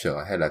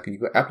pressure hay là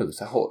những cái áp lực của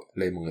xã hội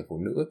lên một người phụ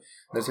nữ ấy,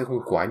 nó sẽ không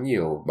quá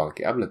nhiều bằng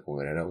cái áp lực của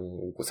người đàn ông,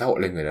 của xã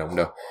hội lên người đàn ông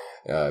đâu.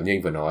 Như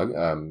anh vừa nói,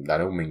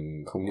 đàn ông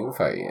mình không những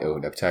phải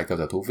đẹp trai cao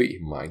giáo thú vị,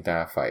 mà anh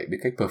ta phải biết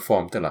cách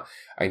perform, tức là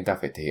anh ta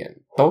phải thể hiện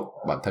tốt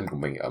bản thân của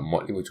mình ở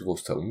mọi lĩnh vực trong cuộc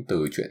sống,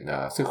 từ chuyện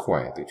sức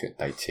khỏe, từ chuyện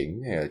tài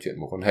chính hay là chuyện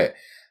mối quan hệ.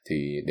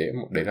 Thì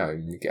đấy là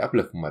những cái áp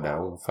lực mà đàn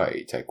ông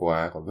phải trải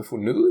qua. Còn với phụ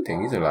nữ thì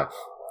anh nghĩ rằng là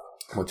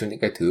một trong những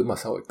cái thứ mà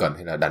xã hội cần,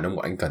 hay là đàn ông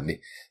của anh cần đi,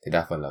 thì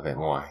đa phần là vẻ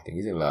ngoài. Thì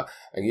nghĩ rằng là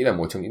anh nghĩ là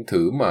một trong những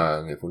thứ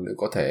mà người phụ nữ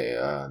có thể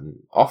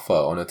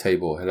offer on the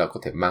table, hay là có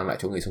thể mang lại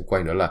cho người xung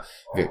quanh, đó là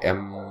việc em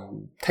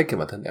take care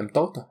bản thân em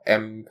tốt thôi.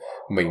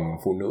 Mình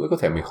phụ nữ có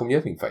thể mình không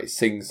nhất mình phải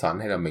xinh xắn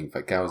hay là mình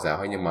phải cao giáo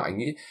hay, nhưng mà anh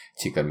nghĩ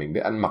chỉ cần mình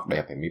biết ăn mặc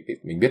đẹp,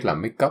 mình biết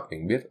làm make up,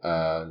 mình biết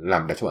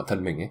làm đẹp cho bản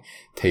thân mình ấy,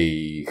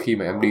 thì khi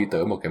mà em đi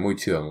tới một cái môi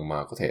trường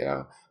mà có thể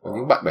có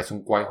những bạn bè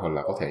xung quanh, hoặc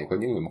là có thể có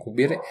những người mà không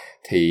biết ấy,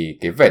 thì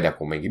cái vẻ đẹp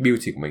của mình, cái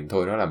beauty của mình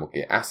thôi, nó là một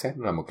cái asset,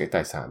 nó là một cái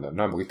tài sản,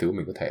 nó là một cái thứ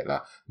mình có thể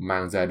là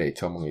mang ra để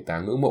cho một người ta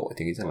ngưỡng mộ.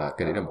 Thì nghĩ rằng là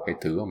cái đấy là một cái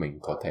thứ mà mình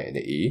có thể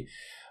để ý.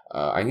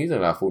 Anh nghĩ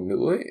rằng là phụ nữ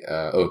ấy,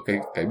 ở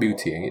cái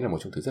beauty anh nghĩ là một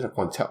trong thứ rất là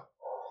quan trọng.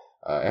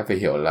 Em phải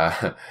hiểu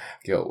là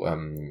kiểu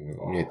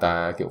người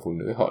ta, kiểu phụ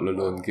nữ họ luôn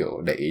luôn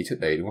kiểu để ý trước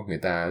đấy, đúng không? Người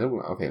ta lúc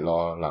nào phải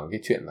lo lắng cái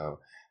chuyện là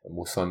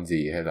mua son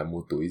gì, hay là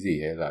mua túi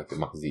gì, hay là cái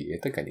mặc gì ấy,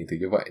 tất cả những thứ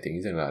như vậy. Thì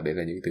nghĩ rằng là đấy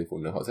là những thứ phụ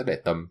nữ họ rất để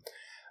tâm.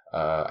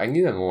 Anh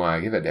nghĩ là ngoài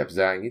cái vẻ đẹp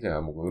ra, anh nghĩ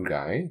là một con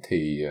gái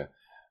thì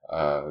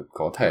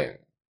có thể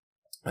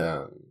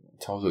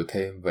trau dồi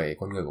thêm về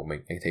con người của mình.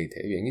 Anh thấy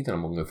thế, vì anh nghĩ rằng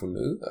là một người phụ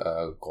nữ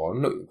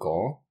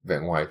có vẻ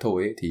ngoài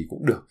thôi ấy, thì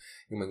cũng được.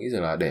 Nhưng mà nghĩ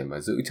rằng là để mà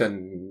giữ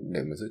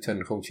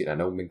chân không chỉ đàn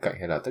ông bên cạnh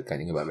hay là tất cả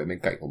những người bạn bè bên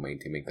cạnh của mình,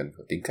 thì mình cần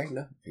phải tính cách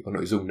nữa, phải có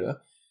nội dung nữa.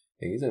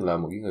 Thì nghĩ rằng là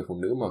một cái người phụ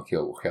nữ mà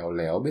kiểu khéo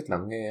léo, biết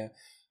lắng nghe,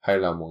 hay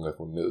là một người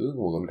phụ nữ,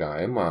 một con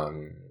gái mà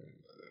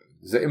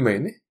dễ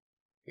mến ấy,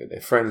 kiểu để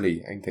friendly,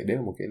 anh thấy đấy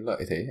là một cái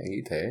lợi thế. Anh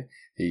nghĩ thế.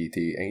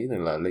 Thì anh nghĩ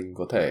rằng là Linh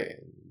có thể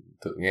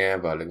thử nghe,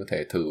 và Linh có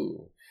thể thử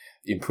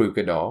improve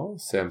cái đó,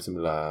 xem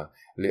là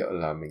liệu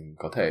là mình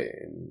có thể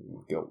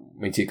kiểu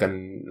mình chỉ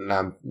cần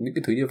làm những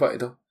cái thứ như vậy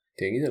thôi,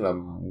 thì anh nghĩ rằng là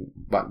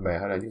bạn bè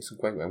hay là những xung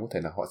quanh của em có thể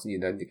là họ sẽ nhìn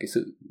ra những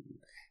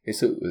cái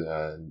sự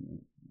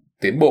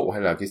tiến bộ,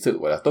 hay là cái sự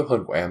gọi là tốt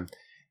hơn của em.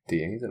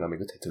 Thì anh nghĩ rằng là mình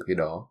có thể thử cái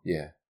đó.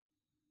 Yeah,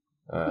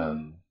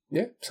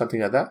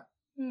 something like that.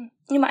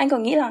 Nhưng mà anh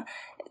còn nghĩ là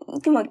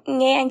khi mà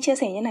nghe anh chia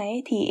sẻ như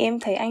này thì em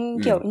thấy anh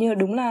kiểu như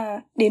đúng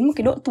là đến một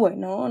cái độ tuổi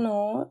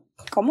nó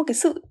có một cái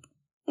sự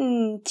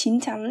chín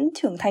chắn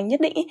trưởng thành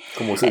nhất định ý.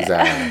 Có một sự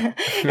già.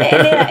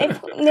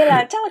 nên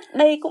là chắc là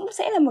đây cũng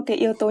sẽ là một cái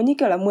yếu tố như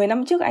kiểu là 10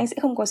 năm trước anh sẽ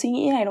không có suy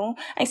nghĩ như này, đúng không?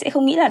 Anh sẽ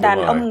không nghĩ là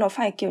đàn ông nó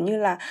phải kiểu như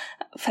là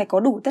phải có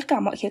đủ tất cả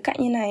mọi khía cạnh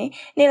như này.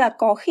 Nên là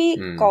có khi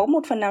có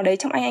một phần nào đấy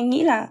trong anh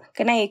nghĩ là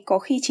cái này có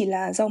khi chỉ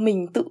là do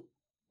mình tự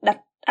đặt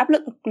áp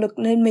lực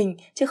lên mình,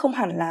 chứ không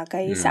hẳn là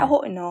cái xã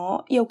hội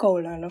nó yêu cầu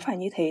là nó phải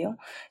như thế không?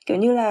 Kiểu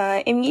như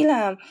là em nghĩ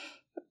là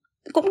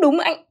cũng đúng,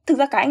 thực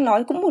ra cái anh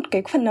nói cũng một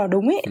cái phần nào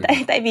đúng ấy.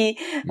 Tại vì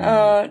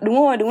đúng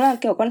rồi, đúng là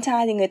kiểu con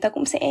trai thì người ta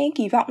cũng sẽ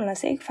kỳ vọng là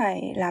sẽ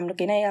phải làm được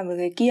cái này, làm được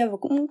cái kia, và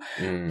cũng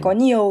có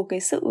nhiều cái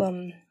sự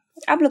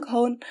áp lực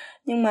hơn.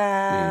 Nhưng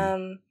mà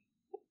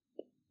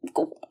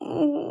cũng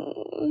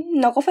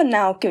nó có phần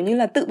nào kiểu như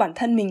là tự bản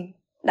thân mình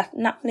đặt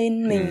nặng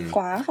lên mình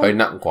quá không? Hơi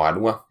nặng quá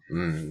đúng không?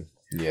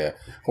 Yeah.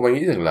 Không, anh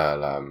nghĩ rằng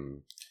là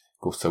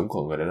cuộc sống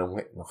của người đàn ông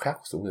ấy nó khác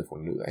cuộc sống người phụ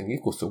nữ. Anh nghĩ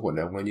cuộc sống của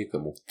đàn ông nó như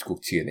kiểu một cuộc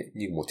chiến ấy,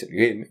 như một trận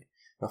game ấy,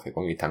 nó phải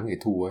có người thắng người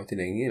thua ấy. Thế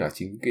nên anh nghĩ là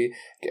chính cái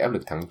áp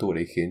lực thắng thua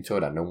đấy khiến cho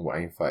đàn ông của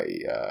anh phải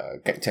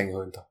cạnh tranh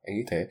hơn thôi. Anh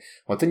nghĩ thế.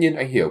 Và tất nhiên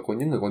anh hiểu có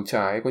những người con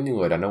trai ấy, có những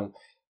người đàn ông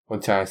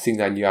con trai sinh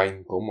ra như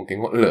anh có một cái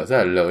ngọn lửa rất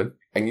là lớn.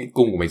 Anh nghĩ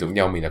cung của mình giống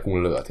nhau, mình là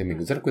cung lửa, thì mình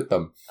cũng rất là quyết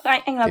tâm.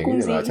 Anh là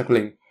cung gì? Là chắc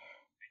Linh.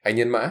 Anh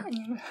nhân mã.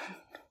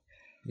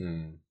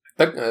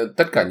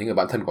 tất cả những người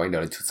bạn thân của anh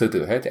đều là sư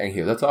tử hết, thì anh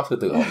hiểu rất rõ sư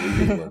tử họ nghĩ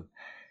gì luôn.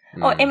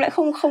 Em lại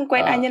không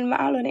quen ai nhân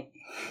mã luôn ấy.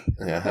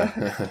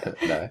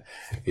 Đấy,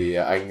 thì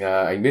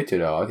anh biết chuyện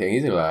đó, thì anh nghĩ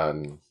rằng là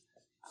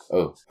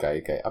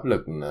cái áp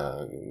lực là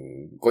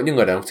có những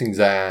người đàn ông sinh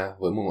ra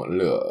với một ngọn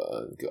lửa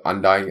kiểu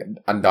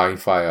undying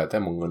fire, tức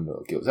là một ngọn lửa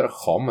kiểu rất là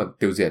khó mà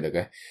tiêu diệt được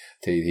ấy,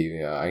 thì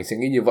anh sẽ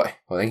nghĩ như vậy.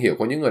 Còn anh hiểu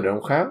có những người đàn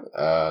ông khác,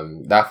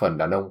 đa phần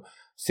đàn ông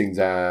sinh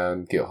ra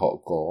kiểu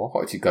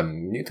họ chỉ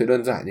cần những thứ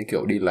đơn giản như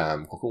kiểu đi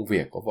làm, có công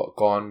việc, có vợ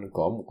con,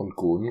 có một con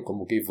cún, có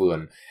một cái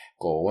vườn,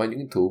 có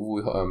những thú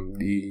vui, họ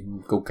đi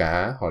câu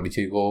cá hoặc đi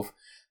chơi golf,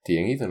 thì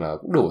anh nghĩ rằng là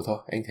cũng đủ thôi.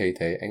 Anh thấy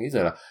thế, anh nghĩ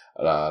rằng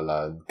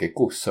là cái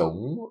cuộc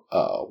sống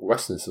ở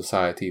Western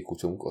Society, cuộc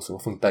sống ở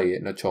phương Tây ấy,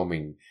 nó cho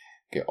mình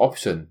cái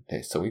option để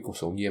sống cái cuộc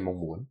sống như em mong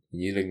muốn.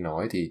 Như Linh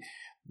nói thì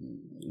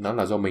nó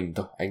là do mình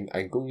thôi.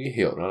 Anh cũng nghĩ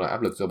hiểu nó là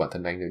áp lực do bản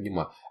thân anh nữa, nhưng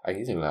mà anh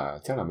nghĩ rằng là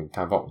chắc là mình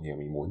tham vọng nhiều,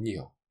 mình muốn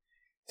nhiều,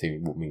 thì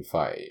buộc mình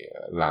phải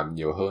làm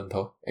nhiều hơn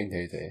thôi. Anh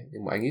thấy thế.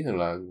 Nhưng mà anh nghĩ rằng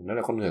là nó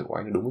là con người của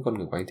anh, đúng với con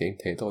người của anh thì anh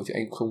thế thôi, chứ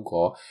anh không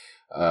có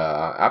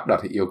áp đặt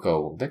hay yêu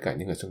cầu tất cả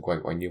những người xung quanh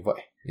của anh như vậy.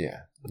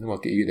 Nhưng mà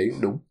cái ý đấy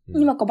cũng đúng.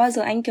 Nhưng mà có bao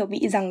giờ anh kiểu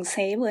bị giằng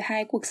xé bởi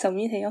hai cuộc sống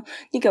như thế không?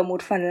 Như kiểu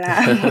một phần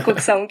là một cuộc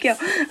sống kiểu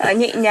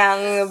nhẹ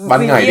nhàng,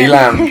 ban ngày đi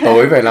làm,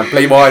 tối về làm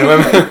playboy đúng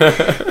không?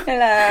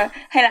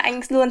 hay là anh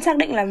luôn xác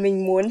định là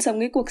mình muốn sống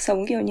cái cuộc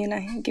sống kiểu như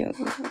này, kiểu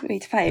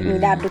phải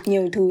đạt được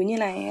nhiều thứ như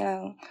này,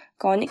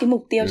 có những cái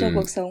mục tiêu cho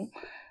cuộc sống.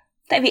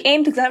 Tại vì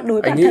em thực ra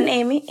đối bản thân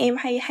em ấy, em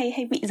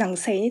hay bị giằng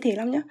xé như thế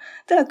lắm nhá.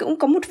 Tức là cũng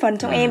có một phần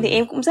trong em thì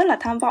em cũng rất là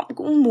tham vọng,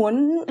 cũng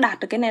muốn đạt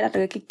được cái này, đạt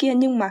được cái kia,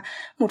 nhưng mà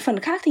một phần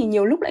khác thì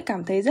nhiều lúc lại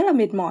cảm thấy rất là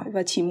mệt mỏi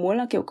và chỉ muốn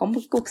là kiểu có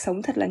một cuộc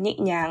sống thật là nhẹ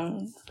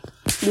nhàng,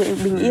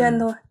 bình yên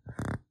thôi.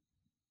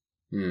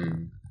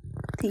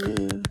 Thì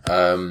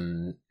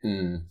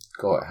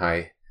câu hỏi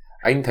hay.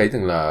 Anh thấy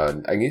rằng là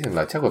anh nghĩ rằng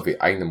là chắc là vì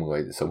anh là một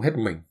người sống hết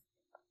mình.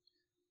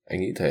 Anh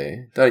nghĩ thế.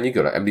 Tức là như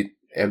kiểu là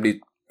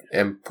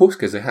em push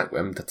cái giới hạn của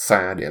em thật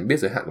xa để em biết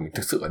giới hạn của mình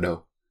thực sự ở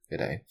đâu. Thế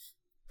đấy.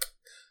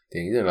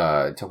 Thì nghĩ rằng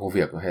là trong công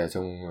việc hay là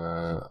trong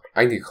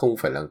anh thì không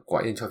phải là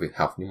quá enjoy việc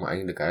học, nhưng mà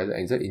anh được cái là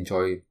anh rất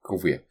enjoy công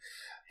việc.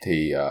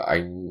 Thì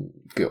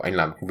anh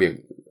làm công việc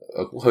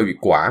cũng hơi bị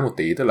quá một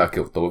tí, tức là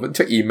kiểu tối vẫn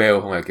check email,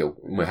 không là kiểu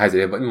 12 giờ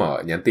đêm vẫn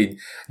mở nhắn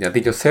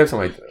tin cho sếp,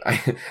 xong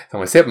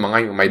rồi sếp mắng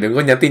anh, mày đừng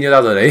có nhắn tin cho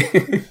tao giờ đấy.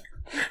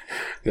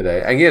 Cái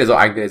đấy anh nghĩ là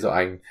do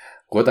anh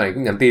cuối tuần anh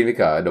cũng nhắn tin với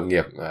cả đồng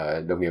nghiệp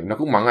nó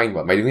cũng mắng anh,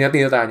 bảo mày đừng nhắn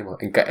tin cho tao, nhưng mà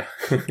anh kệ.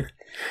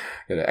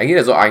 Cái đấy anh nghĩ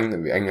là do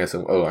anh, vì anh là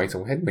anh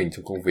sống hết mình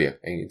trong công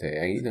việc. Anh nghĩ thế,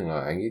 anh nghĩ rằng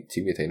là anh nghĩ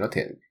chính vì thế nó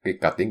thể cái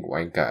cá tính của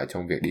anh cả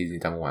trong việc đi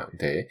ra ngoài như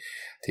thế.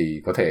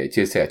 Thì có thể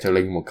chia sẻ cho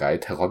Linh một cái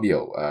thói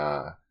biểu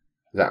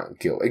dạng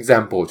kiểu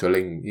example cho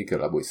Linh, như kiểu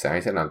là buổi sáng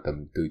anh sẽ làm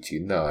tầm từ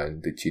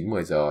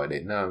 9-10 giờ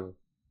đến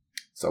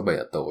 6-7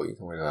 giờ tối,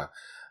 xong rồi là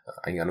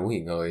anh ăn uống nghỉ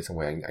ngơi, xong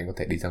rồi anh có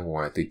thể đi ra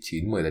ngoài từ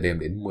 9-10 giờ đêm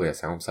đến 10 giờ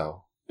sáng hôm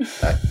sau.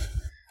 Đấy.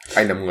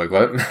 Anh là một người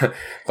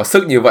có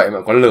sức như vậy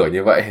mà có lửa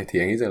như vậy, thì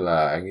anh nghĩ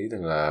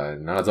rằng là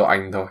nó là do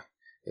anh thôi.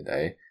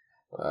 Đấy.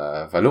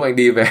 Và lúc anh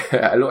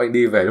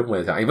đi về lúc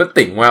 10 giờ anh vẫn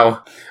tỉnh. Wow.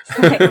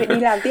 Phải đi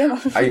làm tiếp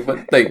không? Anh vẫn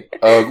tỉnh.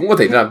 Cũng có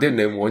thể làm tiếp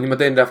nếu muốn, nhưng mà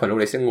tên đa phần lúc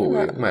đấy sẽ ngủ,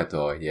 cũng mệt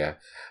rồi.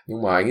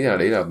 Nhưng mà anh nghĩ là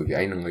đấy là bởi vì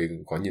anh là người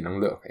có nhiều năng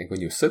lượng, anh có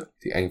nhiều sức,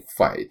 thì anh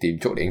phải tìm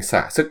chỗ để anh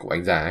xả sức của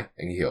anh ra ấy,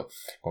 anh hiểu.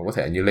 Còn có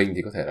thể là như Linh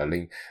thì có thể là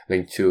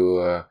Linh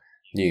chưa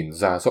nhìn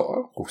ra rõ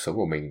cuộc sống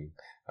của mình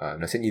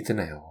nó sẽ như thế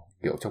nào,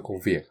 kiểu trong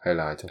công việc hay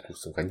là trong cuộc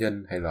sống cá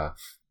nhân hay là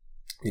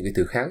những cái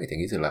thứ khác, thì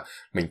nghĩ rằng là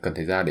mình cần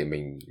thời gian để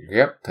mình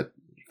ghép thật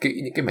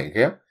kỹ những cái mảnh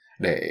ghép,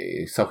 để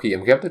sau khi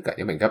em ghép tất cả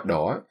những mảnh ghép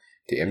đó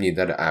thì em nhìn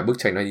ra được bức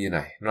tranh nó như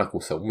này, nó là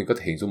cuộc sống, mình có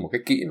thể hình dung một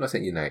cách kỹ nó sẽ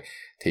như này.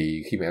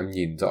 Thì khi mà em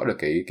nhìn rõ được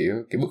cái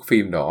bức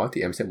phim đó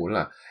thì em sẽ muốn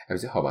là em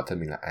sẽ hỏi bản thân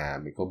mình là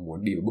mình có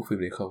muốn đi vào bức phim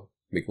đấy không,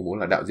 mình có muốn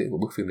là đạo diễn của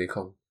bức phim đấy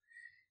không.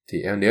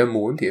 Thì nếu em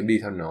muốn thì em đi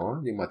theo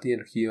nó, nhưng mà tất nhiên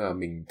là khi mà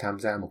mình tham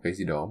gia một cái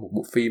gì đó, một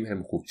bộ phim hay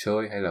một cuộc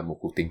chơi hay là một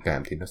cuộc tình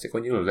cảm thì nó sẽ có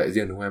những luật lệ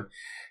riêng, đúng không em?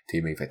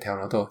 Thì mình phải theo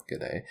nó thôi, kiểu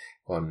đấy.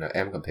 Còn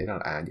em cảm thấy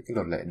là những cái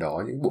luật lệ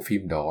đó, những bộ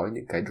phim đó,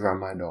 những cái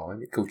drama đó,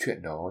 những câu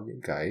chuyện đó, những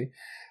cái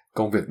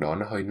công việc đó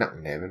nó hơi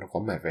nặng nề, nó có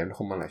mệt với em, nó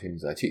không mang lại cho mình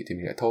giá trị, thì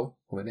mình lại thôi,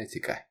 không vấn đề gì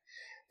cả.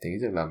 Thì nghĩ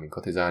rằng là mình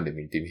có thời gian để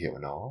mình tìm hiểu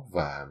nó.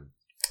 Và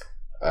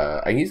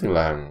anh nghĩ rằng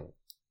là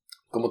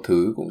có một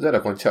thứ cũng rất là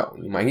quan trọng,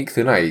 nhưng mà anh nghĩ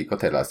thứ này có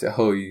thể là sẽ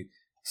hơi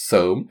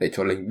sớm để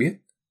cho Linh biết,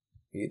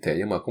 nghĩ thế.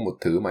 Nhưng mà có một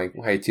thứ mà anh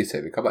cũng hay chia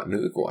sẻ với các bạn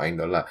nữ của anh,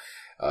 đó là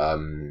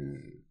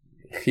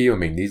khi mà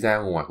mình đi ra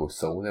ngoài cuộc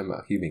sống, mà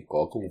khi mình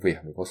có công việc,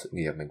 mình có sự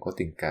nghiệp, mình có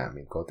tình cảm,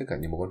 mình có tất cả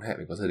những mối quan hệ,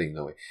 mình có gia đình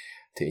rồi,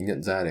 thì anh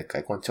nhận ra được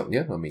cái quan trọng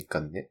nhất mà mình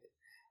cần ấy,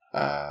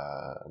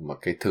 mà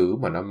cái thứ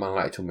mà nó mang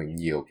lại cho mình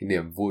nhiều cái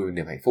niềm vui,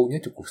 niềm hạnh phúc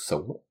nhất trong cuộc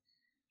sống ấy,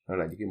 đó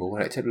là những cái mối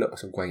quan hệ chất lượng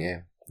xung quanh em.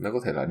 Nó có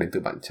thể là đến từ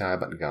bạn trai,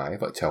 bạn gái,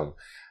 vợ chồng,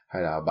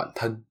 hay là bạn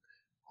thân,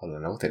 hoặc là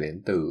nó có thể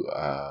đến từ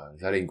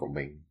gia đình của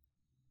mình,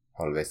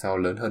 hoặc là về sau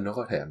lớn hơn nó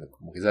có thể là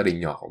một cái gia đình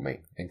nhỏ của mình.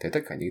 Anh thấy tất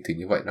cả những thứ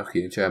như vậy nó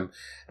khiến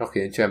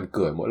cho em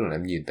cười mỗi lần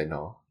em nhìn thấy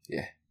nó.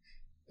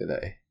 Thế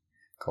đấy.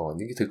 Còn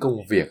những cái thứ công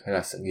việc hay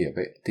là sự nghiệp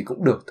ấy thì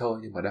cũng được thôi,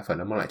 nhưng mà đa phần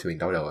nó mang lại cho mình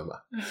đau đầu em ạ.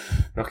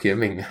 Nó khiến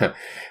mình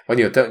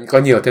có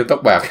nhiều thêm tóc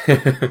bạc.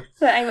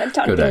 Rồi anh vẫn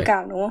chọn tình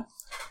cảm đúng không?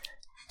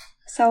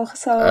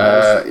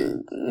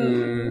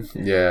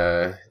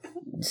 Yeah,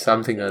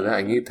 something like that,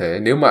 anh nghĩ thế.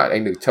 Nếu mà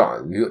anh được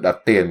chọn, ví dụ đặt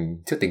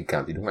tiền trước tình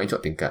cảm thì đúng là anh chọn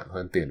tình cảm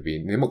hơn tiền. Vì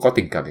nếu mà có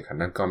tình cảm thì khả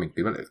năng con mình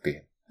kiếm được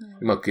tiền.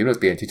 Nhưng mà kiếm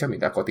được tiền chứ chắc mình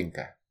đã có tình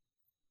cảm.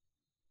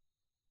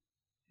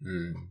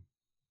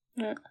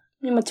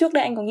 Nhưng mà trước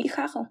đây anh có nghĩ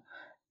khác không?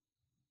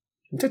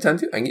 Chắc chắn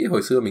chứ. Anh nghĩ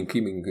hồi xưa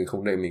khi mình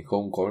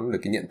không có được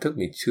cái nhận thức,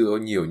 mình chưa có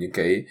nhiều những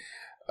cái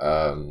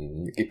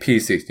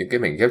pieces, những cái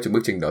mảnh ghép trong bức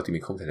tranh đó thì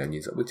mình không thể nào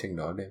nhìn rõ bức tranh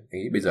đó đây.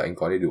 Anh nghĩ bây giờ anh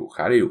có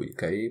khá đầy đủ những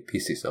cái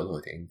pieces đó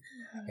rồi thì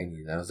anh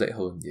nhìn ra nó dễ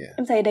hơn.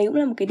 Em thấy đấy cũng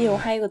là một cái điều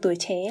hay của tuổi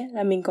trẻ,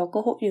 là mình có cơ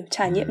hội để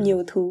trải nghiệm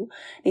nhiều thứ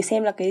để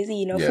xem là cái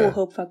gì nó phù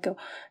hợp, và kiểu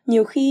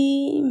nhiều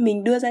khi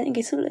mình đưa ra những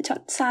cái sự lựa chọn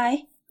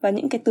sai và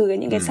những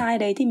cái sai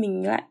đấy thì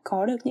mình lại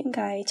có được những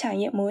cái trải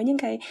nghiệm mới, những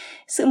cái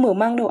sự mở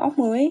mang đầu óc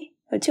mới.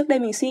 Ở trước đây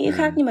mình suy nghĩ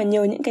khác, nhưng mà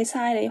nhờ những cái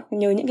sai đấy,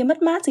 nhờ những cái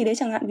mất mát gì đấy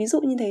chẳng hạn, ví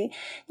dụ như thế,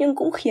 nhưng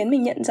cũng khiến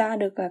mình nhận ra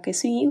được là cái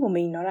suy nghĩ của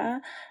mình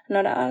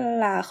nó đã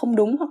là không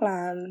đúng, hoặc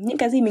là những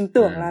cái gì mình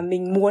tưởng là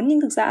mình muốn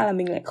nhưng thực ra là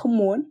mình lại không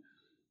muốn,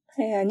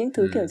 hay là những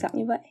thứ kiểu dạng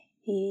như vậy.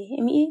 Thì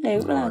em nghĩ đấy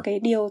cũng là cái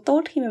điều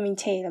tốt khi mà mình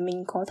trẻ, là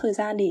mình có thời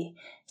gian để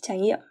trải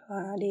nghiệm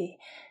và để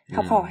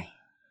học hỏi.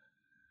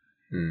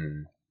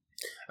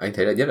 Anh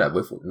thấy là nhất là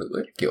với phụ nữ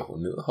ấy, kiểu phụ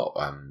nữ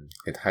họ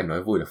người ta hay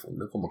nói vui là phụ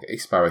nữ có một cái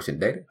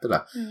expiration date ấy, tức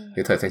là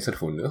cái thời thanh xuân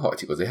phụ nữ họ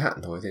chỉ có giới hạn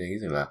thôi. Cho nên nghĩ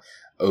rằng là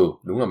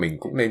đúng là mình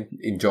cũng nên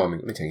enjoy, mình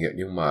cũng nên trải nghiệm,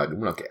 nhưng mà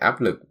đúng là cái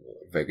áp lực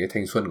về cái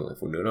thanh xuân của người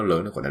phụ nữ nó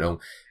lớn hơn của đàn ông.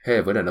 Hay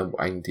là với đàn ông của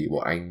anh thì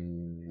bọn anh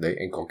đấy,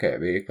 anh có kể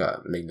với cả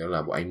Linh đó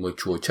là bọn anh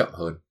mature chậm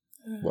hơn,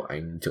 bọn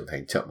anh trưởng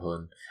thành chậm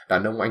hơn.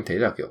 Đàn ông anh thấy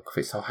là kiểu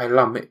phải sau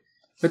 25 ấy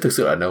mới thực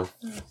sự là đàn ông,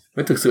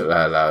 mới thực sự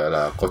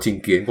là có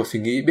chính kiến, có suy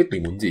nghĩ, biết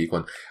mình muốn gì.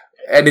 Còn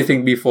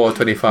anything before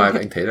 25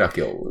 anh thấy là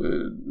kiểu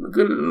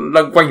cứ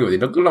lăng quanh rồi thì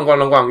nó cứ lăng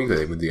quăng cái kiểu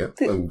gì gì á,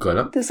 cười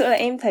lắm. Thực sự là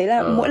em thấy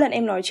là mỗi lần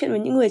em nói chuyện với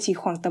những người chỉ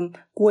khoảng tầm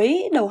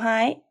cuối đầu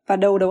 2 ấy, và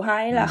đầu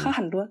 2 ấy là khác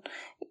hẳn luôn.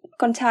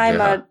 Con trai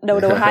mà đầu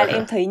 2 là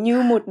em thấy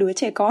như một đứa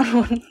trẻ con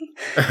luôn.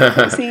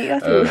 Suy nghĩ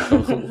các thứ.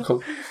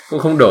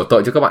 Không đổ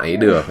tội cho các bạn ấy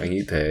được, anh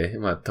nghĩ thế.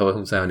 Nhưng mà thôi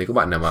không sao, nếu các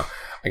bạn nào mà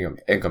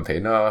em cảm thấy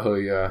nó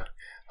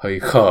hơi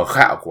khờ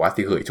khạo quá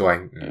thì gửi cho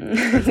anh,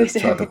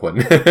 cho tập huấn.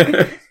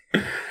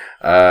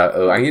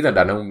 Anh nghĩ là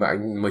đàn ông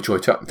anh mature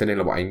chậm, cho nên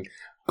là bọn anh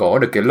có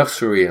được cái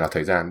luxury là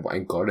thời gian, bọn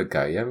anh có được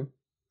cái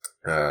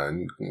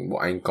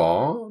bọn anh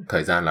có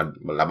thời gian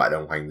là bạn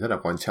đồng hành rất là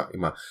quan trọng.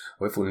 Nhưng mà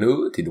với phụ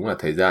nữ thì đúng là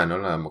thời gian nó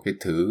là một cái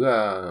thứ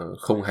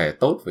không hề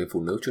tốt với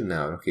phụ nữ chút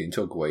nào. Nó khiến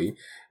cho cô ấy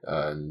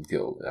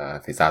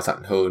phải già dặn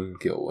hơn,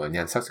 kiểu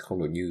nhan sắc sẽ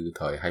không được như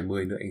thời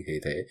 20 nữa, anh thấy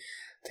thế.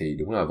 Thì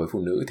đúng là với phụ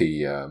nữ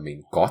thì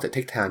mình có thể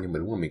take time, nhưng mà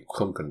đúng là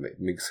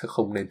mình sẽ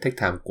không nên take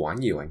time quá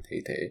nhiều, anh thấy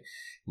thế.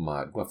 Mà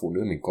đúng là phụ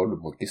nữ mình có được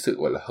một cái sự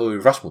gọi là hơi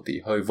rush một tí,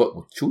 hơi vội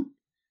một chút,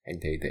 anh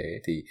thấy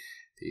thế. Thì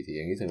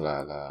anh nghĩ rằng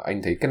là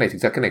anh thấy cái này, thực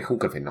ra cái này không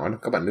cần phải nói đâu,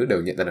 các bạn nữ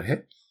đều nhận ra được hết.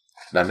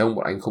 Đàn ông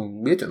bọn anh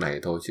không biết chuyện này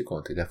thôi, chứ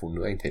còn thực ra phụ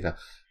nữ anh thấy là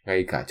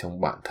ngay cả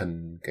trong bản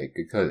thân cái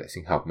thời đại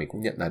sinh học mình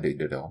cũng nhận ra được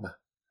điều đó mà,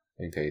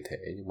 anh thấy thế.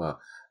 Nhưng mà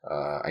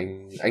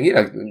anh nghĩ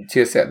là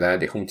chia sẻ ra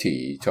để không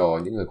chỉ cho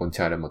những người con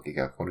trai đâu mà kể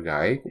cả con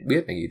gái cũng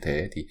biết, anh nghĩ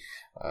thế. Thì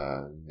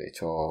để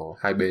cho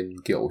hai bên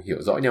kiểu hiểu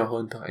rõ nhau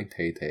hơn thôi, anh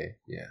thấy thế.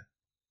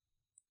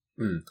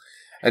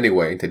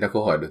 Anyway, anh thấy là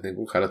câu hỏi được nên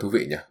cũng khá là thú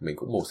vị nhỉ. Mình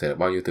cũng mổ xẻ được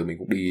bao nhiêu thứ, mình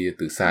cũng đi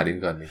từ xa đến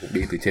gần, mình cũng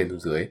đi từ trên xuống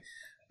dưới,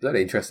 rất là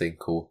interesting,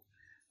 cool.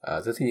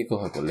 Rất thích những câu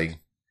hỏi của Linh.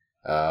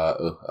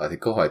 Thì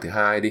câu hỏi thứ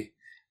hai đi.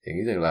 Thì anh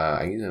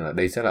nghĩ rằng là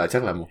đây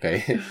chắc là một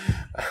cái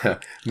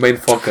main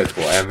focus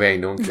của em với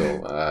anh, đúng không?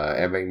 Kiểu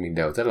em với anh mình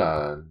đều rất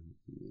là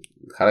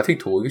khá là thích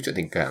thú với chuyện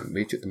tình cảm,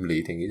 với chuyện tâm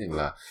lý. Thì anh nghĩ rằng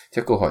là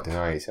chắc câu hỏi thứ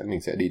hai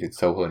mình sẽ đi được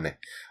sâu hơn này.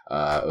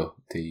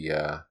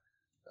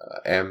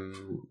 Em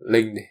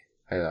Linh đi,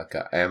 hay là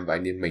cả em và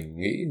anh đi, mình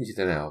nghĩ như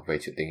thế nào về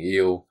chuyện tình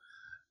yêu,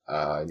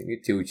 những cái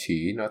tiêu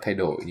chí nó thay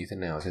đổi như thế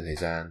nào theo thời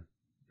gian?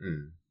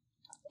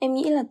 Em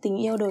nghĩ là tình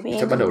yêu đối với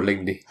em, chắc bắt đầu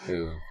Linh đi.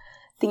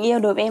 Tình yêu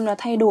đối với em nó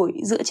thay đổi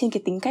dựa trên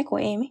cái tính cách của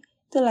em ấy.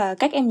 Tức là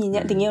cách em nhìn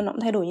nhận tình yêu nó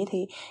cũng thay đổi như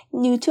thế.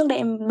 Như trước đây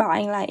em bảo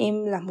anh là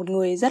em là một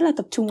người rất là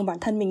tập trung vào bản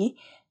thân mình ấy.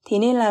 Thế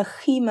nên là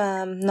khi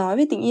mà nói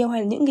về tình yêu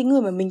hay là những cái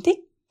người mà mình thích,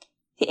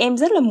 thì em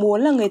rất là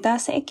muốn là người ta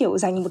sẽ kiểu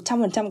dành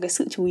 100% cái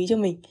sự chú ý cho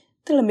mình.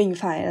 Tức là mình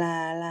phải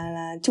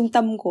là trung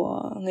tâm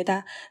của người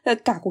ta.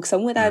 Cả cuộc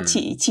sống người ta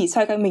chỉ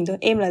xoay quanh mình thôi.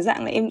 Em là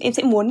dạng là em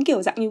sẽ muốn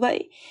kiểu dạng như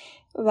vậy.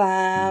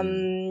 Và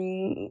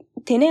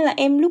thế nên là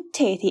em lúc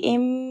trẻ thì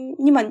em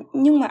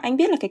nhưng mà anh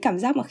biết là cái cảm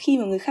giác mà khi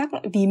mà người khác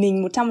lại vì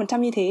mình 100%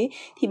 như thế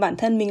thì bản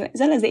thân mình lại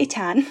rất là dễ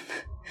chán.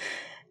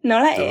 Nó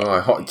lại đúng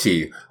rồi,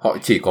 họ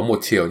chỉ có một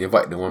chiều như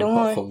vậy, đúng không? Đúng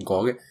họ rồi.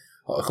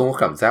 không có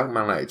cảm giác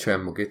mang lại cho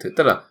em một cái thứ,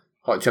 tức là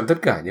họ cho em tất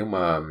cả nhưng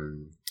mà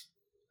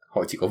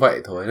họ chỉ có vậy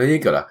thôi.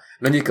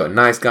 Nó như kiểu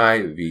nice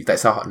guy, vì tại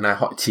sao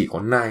họ chỉ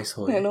có nice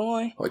thôi. Đúng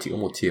rồi. Họ chỉ có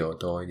một chiều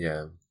thôi nhỉ.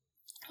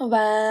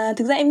 Và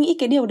thực ra em nghĩ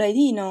cái điều đấy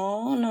thì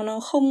nó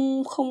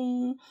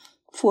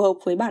phù hợp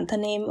với bản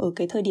thân em ở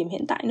cái thời điểm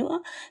hiện tại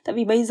nữa. Tại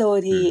vì bây giờ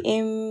thì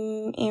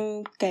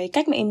em cái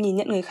cách mà em nhìn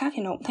nhận người khác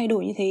thì nó cũng thay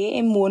đổi như thế.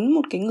 Em muốn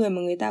một cái người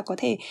mà người ta có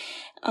thể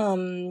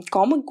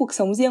có một cuộc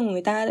sống riêng của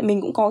người ta,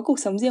 mình cũng có cái cuộc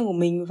sống riêng của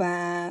mình,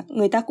 và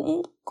người ta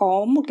cũng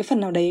có một cái phần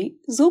nào đấy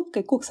giúp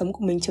cái cuộc sống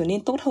của mình trở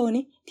nên tốt hơn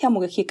ấy, theo một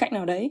cái khía cạnh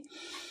nào đấy.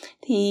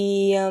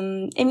 Thì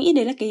em nghĩ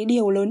đấy là cái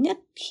điều lớn nhất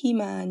khi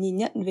mà nhìn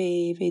nhận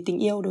về tình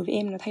yêu đối với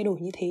em, nó thay đổi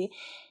như thế.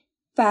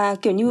 Và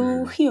kiểu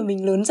như khi mà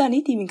mình lớn dần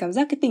ý, thì mình cảm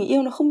giác cái tình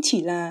yêu nó không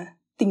chỉ là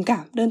tình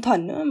cảm đơn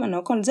thuần nữa, mà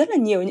nó còn rất là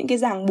nhiều những cái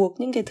ràng buộc,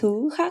 những cái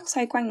thứ khác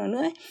xoay quanh nó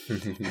nữa ấy.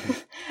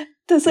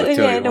 Thực sự như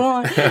thế, đúng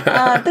rồi.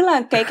 Tức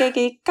là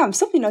cái cảm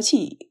xúc thì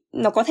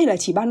nó có thể là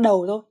chỉ ban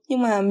đầu thôi,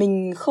 nhưng mà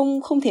mình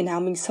không thể nào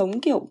mình sống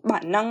kiểu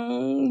bản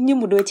năng như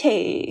một đứa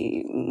trẻ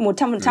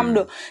 100%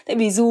 được. Tại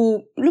vì dù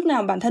lúc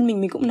nào bản thân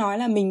mình cũng nói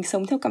là mình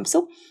sống theo cảm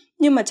xúc,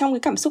 nhưng mà trong cái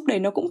cảm xúc đấy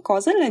nó cũng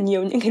có rất là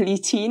nhiều những cái lý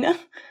trí nữa.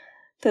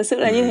 Thực sự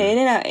là như thế,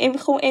 nên là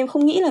em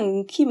không nghĩ là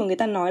khi mà người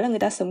ta nói là người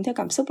ta sống theo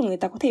cảm xúc là người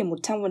ta có thể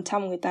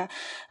 100% người ta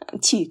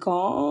chỉ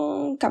có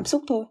cảm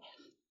xúc thôi.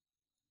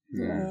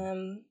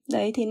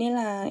 Đấy, thế nên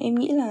là em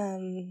nghĩ là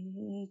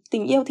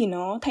tình yêu thì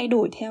nó thay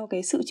đổi theo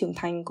cái sự trưởng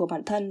thành của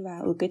bản thân, và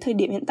ở cái thời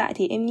điểm hiện tại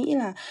thì em nghĩ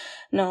là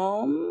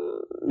nó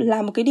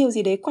là một cái điều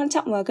gì đấy quan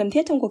trọng và cần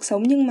thiết trong cuộc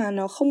sống, nhưng mà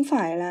nó không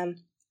phải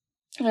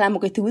là một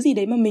cái thứ gì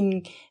đấy mà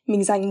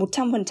mình dành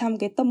 100%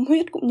 cái tâm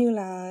huyết cũng như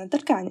là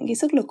tất cả những cái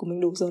sức lực của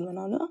mình đổ dồn vào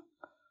nó nữa.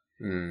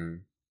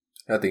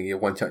 Tình yêu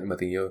quan trọng, nhưng mà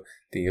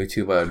tình yêu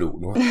chưa bao giờ đủ,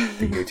 đúng không?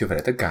 Tình yêu chưa phải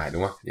là tất cả,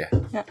 đúng không?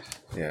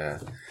 Yeah.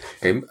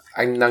 Cái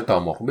anh đang tò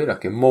mò không biết là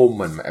cái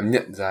moment mà em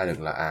nhận ra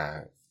được là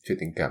chuyện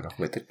tình cảm nó không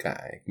phải tất cả,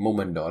 cái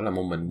moment đó là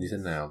moment như thế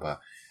nào, và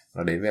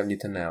nó đến với em như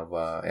thế nào,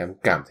 và em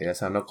cảm thấy là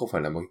sao, nó có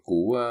phải là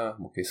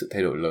một cái sự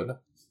thay đổi lớn không?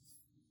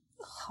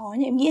 Khó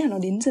nhỉ, em nghĩ là nó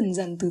đến dần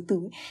dần từ từ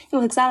ấy.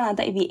 Nhưng mà thực ra là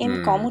tại vì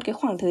em có một cái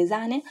khoảng thời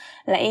gian ấy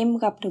là em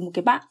gặp được một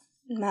cái bạn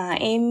mà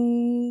em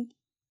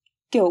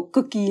kiểu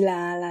cực kỳ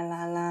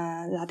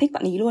là thích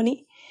bạn ý luôn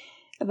ý.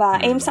 Và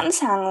em sẵn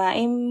sàng là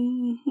em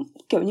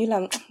kiểu như là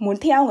muốn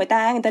theo người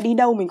ta đi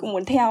đâu mình cũng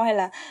muốn theo, hay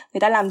là người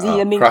ta làm gì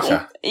là mình cũng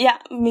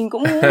mình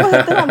cũng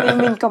tức là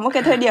mình có một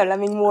cái thời điểm là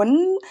mình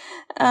muốn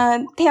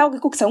theo cái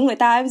cuộc sống người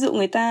ta ấy. Ví dụ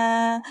người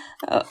ta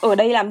ở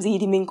đây làm gì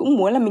thì mình cũng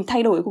muốn là mình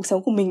thay đổi cái cuộc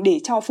sống của mình để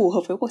cho phù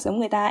hợp với cuộc sống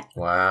người ta ấy.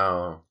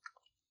 Wow.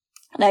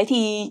 Đấy,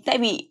 thì tại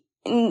vì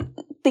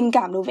tình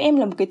cảm đối với em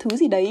là một cái thứ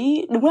gì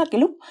đấy, đúng là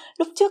cái lúc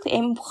trước thì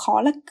em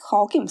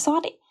khó kiểm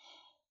soát ấy,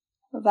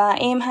 và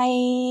em hay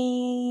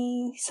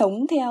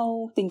sống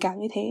theo tình cảm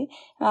như thế.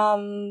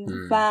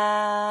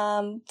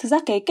 Và thực ra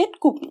cái kết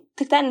cục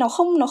thực ra nó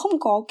không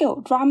có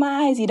kiểu drama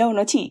hay gì đâu,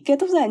 nó chỉ kết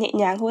thúc rất là nhẹ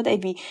nhàng thôi. Tại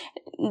vì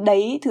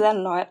đấy, thực ra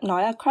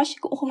nói là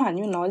crush cũng không hẳn,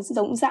 nhưng mà nó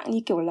giống dạng như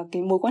kiểu là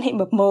cái mối quan hệ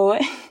mập mờ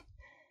ấy.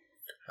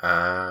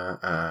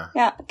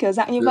 Kiểu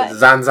dạng như vậy,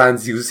 gian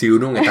xíu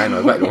đúng không? Người ta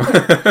nói vậy đúng không?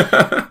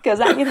 Kiểu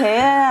dạng như thế.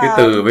 Cái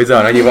từ bây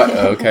giờ nó như vậy.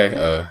 Ok.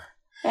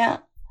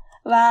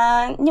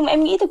 Và nhưng mà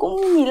em nghĩ thì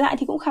cũng nhìn lại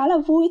thì cũng khá là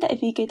vui, tại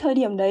vì cái thời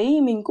điểm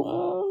đấy mình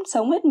cũng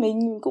sống hết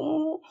mình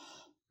cũng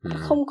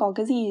không có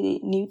cái gì để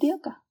níu tiếc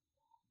cả.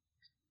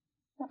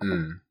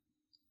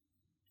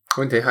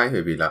 Em thấy hay,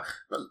 bởi vì là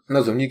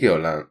nó giống như kiểu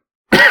là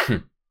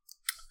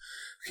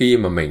khi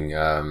mà mình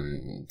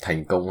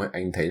thành công ấy,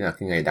 anh thấy là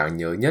cái ngày đáng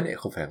nhớ nhất ấy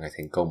không phải là ngày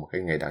thành công, mà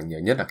cái ngày đáng nhớ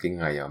nhất là cái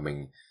ngày mà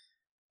mình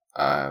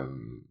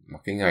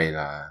cái ngày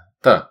là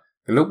tức là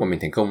cái lúc mà mình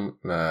thành công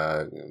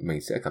là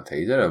mình sẽ cảm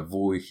thấy rất là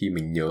vui khi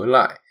mình nhớ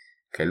lại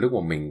cái lúc mà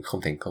mình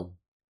không thành công.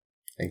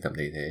 Anh cảm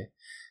thấy thế.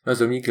 Nó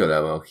giống như kiểu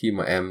là khi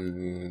mà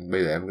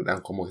bây giờ em đang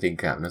có một tình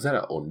cảm nó rất là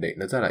ổn định,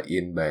 nó rất là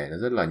yên bề, nó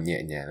rất là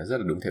nhẹ nhàng, nó rất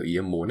là đúng theo ý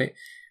em muốn ấy,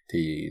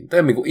 thì tức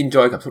là mình cũng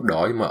enjoy cảm xúc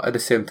đó, nhưng mà at the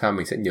same time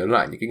mình sẽ nhớ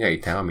lại những cái ngày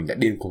tháng mà mình đã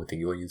điên cuồng tình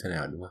yêu như thế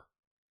nào, đúng không?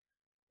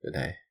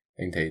 Đấy,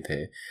 anh thấy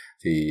thế.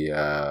 Thì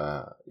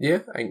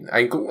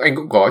anh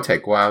cũng có trải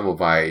qua một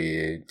vài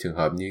trường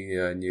hợp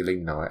như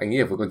Linh nói. Anh nghĩ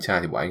là với con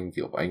trai thì bọn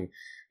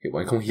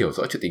anh không hiểu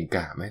rõ chuyện tình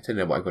cảm ấy, cho nên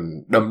là bọn anh còn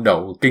đâm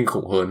đầu kinh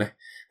khủng hơn đấy.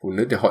 Phụ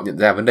nữ thì họ nhận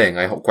ra vấn đề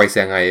ngay, họ quay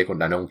xe ngay, còn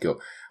đàn ông kiểu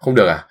không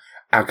được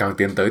càng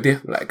tiến tới tiếp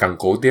lại càng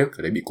cố tiếp,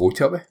 cái đấy bị cố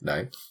chấp ấy.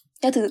 Đấy,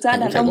 thực ra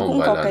đàn ông cũng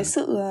có cái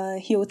sự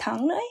hiếu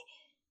thắng nữa ấy.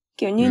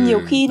 Kiểu như nhiều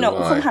khi nó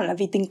cũng không hẳn là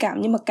vì tình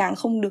cảm, nhưng mà càng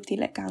không được thì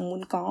lại càng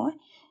muốn có ấy.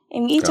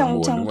 Em nghĩ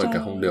trong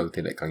càng không được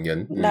thì lại càng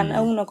nhấn. Đàn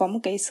ông nó có một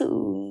cái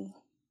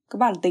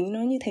bản tính nó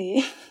như thế.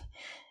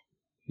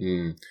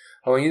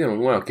 Không, anh nghĩ rằng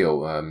đúng là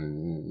kiểu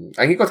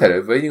anh nghĩ có thể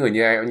là với những người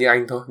như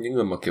anh thôi, những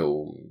người mà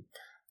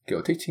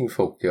kiểu thích chinh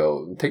phục, kiểu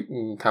thích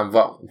tham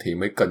vọng thì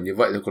mới cần như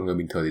vậy thôi, còn người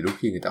bình thường thì đôi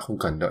khi người ta không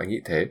cần đâu, anh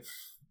nghĩ thế.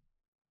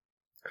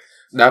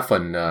 Đa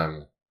phần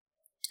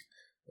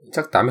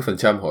chắc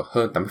 80% hoặc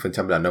hơn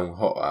 80% đàn ông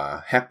họ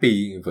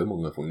happy với một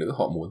người phụ nữ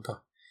họ muốn thôi.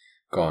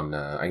 Còn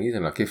anh nghĩ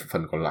rằng là cái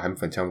phần còn lại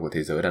 20% của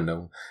thế giới đàn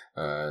ông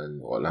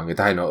gọi là người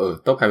ta hay nói ở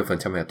top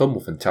 20% hay top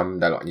 1%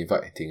 đại loại như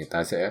vậy, thì người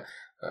ta sẽ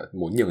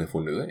muốn nhiều người phụ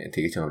nữ ấy,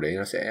 thì cái trường hợp đấy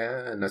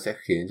nó sẽ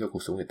khiến cho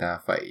cuộc sống người ta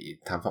phải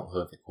tham vọng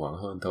hơn, phải cố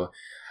gắng hơn thôi.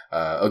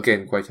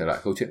 Again, quay trở lại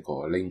câu chuyện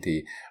của Linh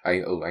thì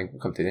anh cũng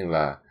cảm thấy rằng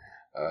là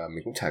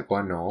mình cũng trải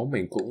qua nó.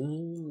 Mình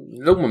cũng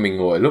lúc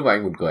mà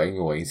anh buồn cười, anh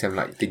ngồi anh xem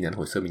lại tin nhắn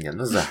hồi xưa mình nhắn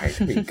nó dài,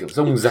 mình kiểu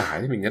rông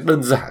dài, mình nhắn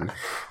đơn giản,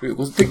 ví dụ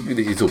có thích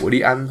thì rủ đi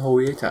ăn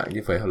thôi ấy, chẳng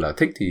như vậy, hoặc là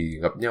thích thì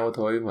gặp nhau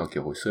thôi. Mà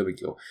kiểu hồi xưa mình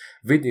kiểu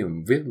viết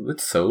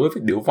sớ,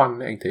 viết điếu văn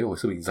ấy, anh thấy hồi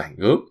xưa mình rảnh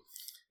gớm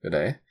rồi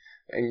đấy.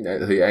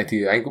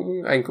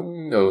 Anh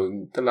cũng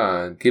tức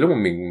là cái lúc mà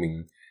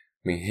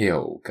mình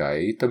hiểu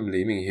cái tâm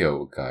lý, mình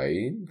hiểu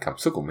cái cảm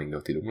xúc của mình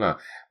rồi, thì đúng là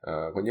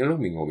có những lúc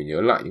mình ngồi mình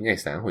nhớ lại những ngày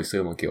sáng hồi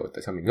xưa mà kiểu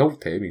tại sao mình ngốc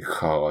thế, mình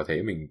khờ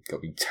thế, mình kiểu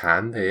mình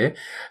chán thế.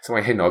 Xong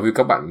anh hay nói với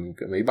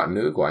mấy bạn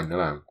nữ của anh đó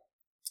là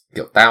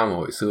kiểu tao mà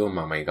hồi xưa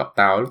mà mày gặp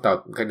tao lúc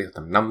tao cách đây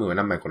tầm 5-10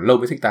 năm mày còn lâu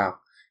mới thích tao.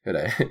 Cái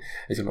đấy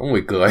nói chung nó cũng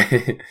ngồi cười.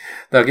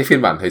 Tức là cái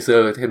phiên bản thời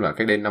xưa, phiên bản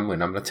cách đây 5-10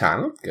 năm nó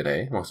chán lắm cái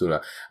đấy. Mặc dù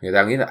là người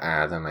ta nghĩ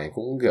là thằng này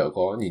cũng kiểu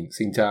có nhìn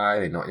xinh trai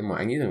này nọ, nhưng mà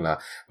anh nghĩ rằng là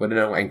với đàn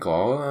ông, anh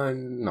có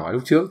nói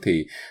lúc trước,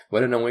 thì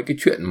với đàn ông ấy cái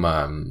chuyện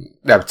mà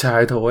đẹp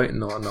trai thôi ấy,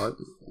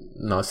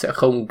 nó sẽ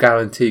không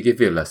guarantee cái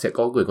việc là sẽ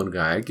có người con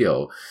gái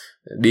kiểu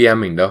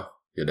DM mình đâu.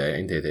 Kiểu đấy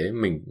anh thấy thế.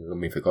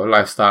 Mình phải có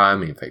lifestyle,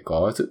 mình phải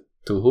có sự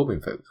thu hút, mình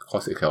phải có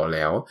sự khéo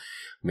léo,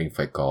 mình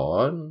phải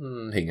có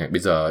hình ảnh. Bây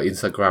giờ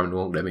Instagram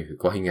đúng không, đấy mình phải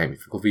có hình ảnh, mình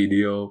phải có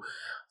video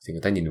thì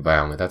người ta nhìn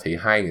vào, người ta thấy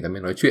hay, người ta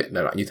mới nói chuyện,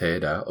 đại loại như thế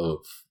đó.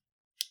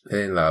 Thế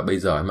nên là bây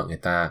giờ mà người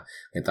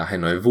ta hay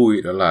nói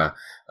vui đó là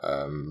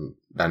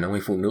đàn ông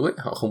hay phụ nữ ấy,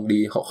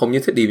 họ không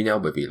nhất thiết đi với nhau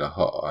bởi vì là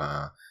họ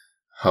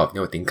hợp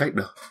nhau về tính cách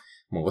đâu,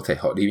 mà có thể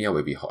họ đi với nhau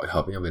bởi vì họ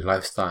hợp với nhau về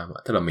lifestyle mà.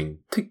 Tức là mình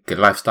thích cái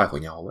lifestyle của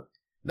nhau ấy.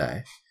 Đấy.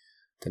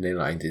 Thế nên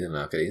là anh thấy rằng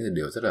là cái đấy là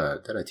điều rất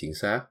là chính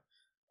xác.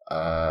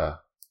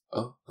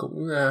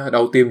 Cũng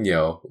đau tim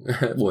nhiều,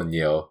 buồn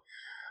nhiều.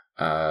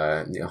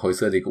 Hồi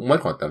xưa thì cũng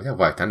mất khoảng tầm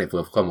vài tháng để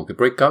vượt qua một cái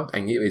break up.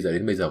 Anh nghĩ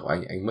đến bây giờ của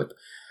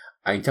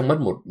anh chắc mất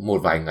một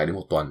vài ngày đến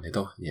một tuần thế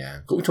thôi.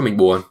 Cũng cho mình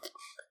buồn,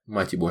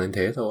 mà chỉ buồn đến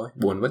thế thôi,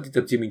 buồn vẫn đi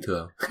tập gym bình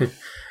thường.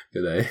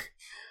 Cái đấy.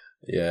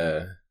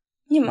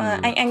 Nhưng mà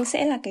anh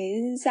sẽ là cái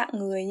dạng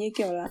người như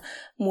kiểu là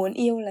muốn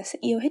yêu là sẽ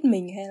yêu hết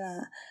mình,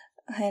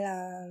 hay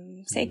là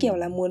sẽ kiểu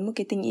là muốn một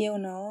cái tình yêu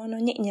nó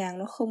nhẹ nhàng,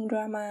 nó không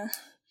drama?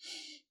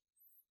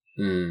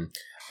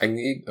 Anh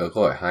nghĩ ở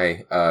câu hỏi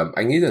hay.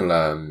 Anh nghĩ rằng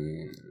là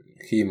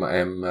khi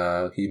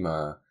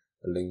mà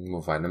Linh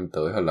một vài năm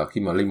tới, hoặc là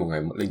khi mà Linh một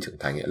ngày Linh trưởng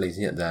thành ấy, Linh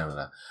sẽ nhận ra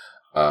là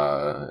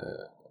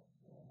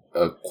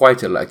quay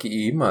trở lại cái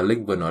ý mà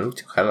Linh vừa nói lúc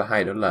trước khá là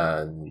hay, đó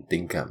là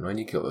tình cảm nó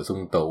như kiểu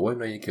dung tấu ấy,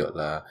 nó như kiểu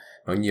là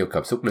nó nhiều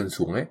cảm xúc lên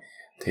xuống ấy.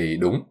 Thì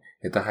đúng,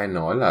 người ta hay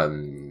nói là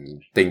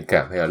tình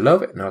cảm hay là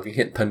love ấy, nó là cái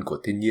hiện thân của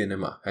thiên nhiên ấy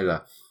mà,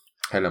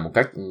 hay là một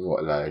cách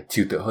gọi là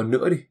trừu tượng hơn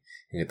nữa đi,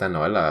 người ta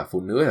nói là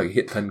phụ nữ là cái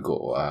hiện thân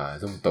của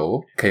dung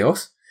tố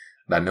chaos,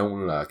 đàn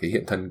ông là cái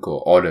hiện thân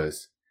của orders.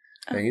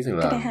 Anh nghĩ rằng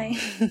là hay.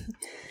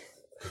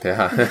 Thế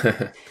hả?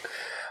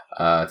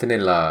 Thế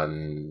nên là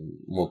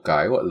một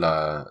cái gọi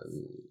là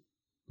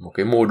một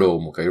cái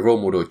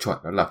role model chuẩn,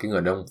 đó là cái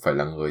người đàn ông phải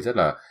là người rất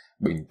là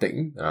bình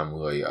tĩnh, là một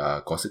người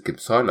có sự kiểm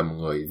soát, là một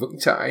người vững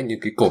chãi như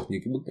cái cột,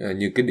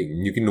 như cái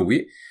đỉnh, như cái núi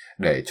ấy,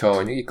 để cho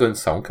những cái cơn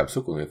sóng cảm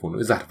xúc của người phụ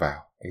nữ dạt vào.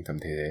 Anh cảm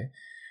thấy thế.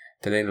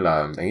 Thế nên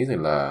là anh nghĩ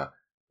rằng là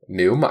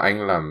nếu mà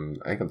anh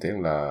cảm thấy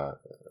rằng là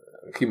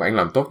khi mà anh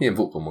làm tốt nhiệm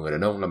vụ của một người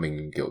đàn ông, là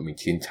mình kiểu mình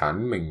chín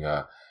chắn, mình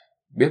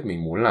biết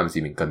mình muốn làm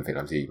gì, mình cần phải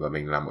làm gì, và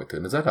mình làm mọi thứ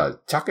nó rất là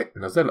chắc ấy,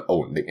 nó rất là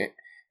ổn định ấy,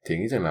 thì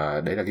nghĩ rằng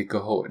là đấy là cái cơ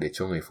hội để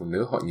cho người phụ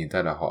nữ họ nhìn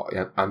ra là họ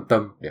an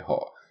tâm để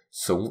họ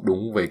sống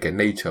đúng với cái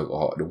nature của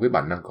họ, đúng với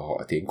bản năng của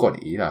họ. Thì anh còn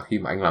ý là khi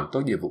mà anh làm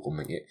tốt nhiệm vụ của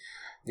mình ấy,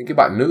 những cái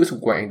bạn nữ xung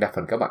quanh anh, đa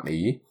phần các bạn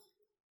ý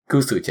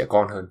cư xử trẻ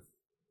con hơn.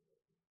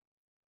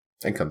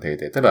 Anh cảm thấy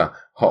thế. Tức là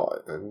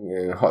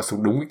họ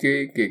sống đúng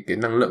cái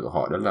năng lượng của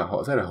họ, đó là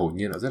họ rất là hồn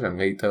nhiên, họ rất là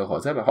ngây thơ,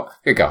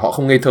 kể cả họ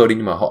không ngây thơ đi,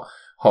 nhưng mà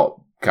họ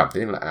cảm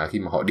thấy là khi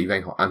mà họ đi với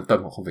anh, họ an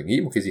tâm, họ không phải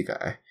nghĩ một cái gì cả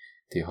ấy,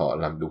 thì họ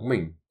làm đúng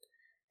mình.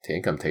 Thì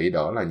anh cảm thấy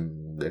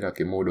đấy là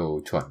cái model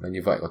chuẩn là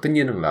như vậy. Còn tất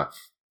nhiên là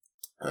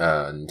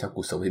trong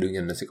cuộc sống thì đương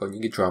nhiên nó sẽ có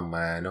những cái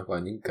drama, nó có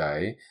những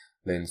cái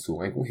lên xuống,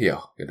 anh cũng hiểu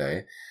cái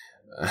đấy.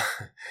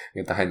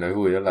 Người ta hay nói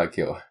vui đó là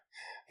kiểu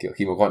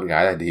khi mà con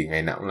gái này thì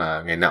ngày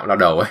nào lao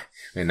đầu ấy,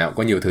 ngày nào cũng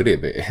có nhiều thứ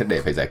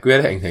để phải giải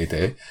quyết ấy, anh thấy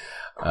thế.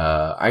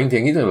 Anh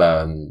thì nghĩ rằng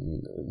là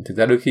thực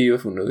ra đôi khi với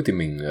phụ nữ thì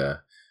mình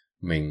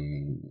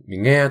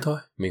nghe thôi,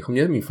 mình không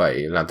nhất mình phải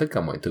làm tất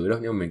cả mọi thứ đâu,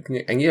 nhưng mà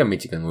anh nghĩ là mình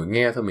chỉ cần ngồi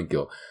nghe thôi, mình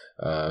kiểu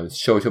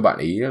show cho bạn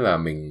ý là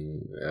mình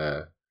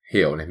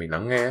hiểu này, mình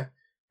lắng nghe.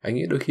 Anh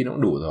nghĩ đôi khi nó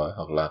cũng đủ rồi.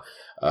 Hoặc là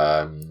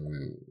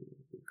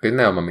cái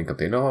nào mà mình cảm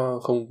thấy nó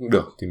không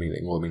được thì mình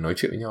lại ngồi mình nói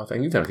chuyện với nhau. Thì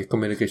anh nghĩ rằng là cái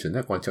communication rất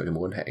là quan trọng trong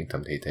mối quan hệ, anh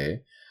cảm thấy thế.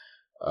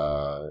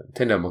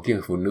 Thế là một cái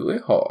người phụ nữ ấy,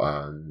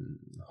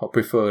 họ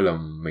prefer là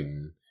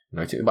mình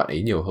nói chuyện với bạn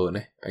ấy nhiều hơn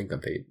ấy. Anh cảm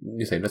thấy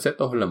như thế nó sẽ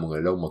tốt hơn là một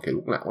người đâu mà kiểu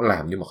lúc nào cũng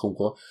làm nhưng mà không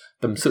có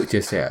tâm sự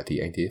chia sẻ, thì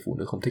anh thấy phụ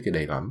nữ không thích cái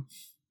đấy lắm.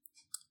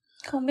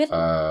 Không biết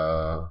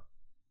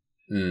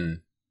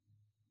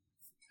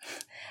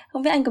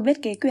Không biết anh có biết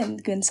cái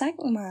quyển sách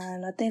mà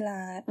nó tên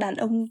là Đàn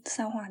ông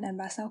sao Hỏa, đàn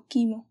bà sao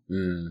Kim không?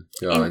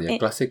 Rồi,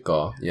 classic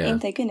có. Em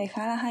thấy quyển này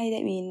khá là hay,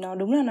 tại vì nó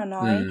đúng là nó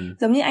nói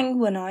giống như anh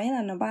vừa nói,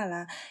 là nó bảo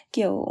là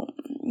kiểu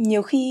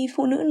nhiều khi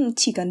phụ nữ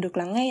chỉ cần được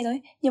lắng nghe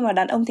thôi, nhưng mà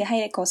đàn ông thì hay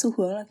lại có xu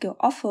hướng là kiểu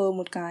offer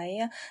một cái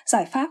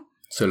giải pháp,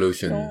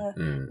 solution.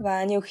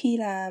 Và nhiều khi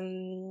là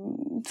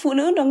phụ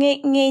nữ nó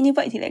nghe như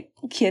vậy thì lại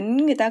khiến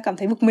người ta cảm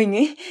thấy bực mình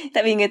ấy,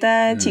 tại vì người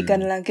ta chỉ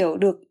cần là kiểu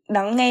được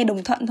lắng nghe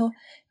đồng thuận thôi,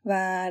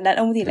 và đàn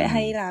ông thì lại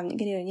hay làm những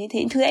cái điều như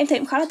thế. Thứ em thấy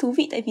cũng khá là thú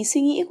vị, tại vì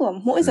suy nghĩ của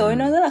mỗi giới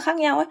nó rất là khác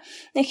nhau ấy,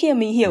 nên khi mà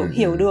mình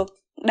hiểu được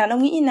đàn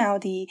ông nghĩ như nào,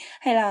 thì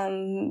hay là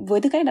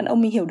với tư cách đàn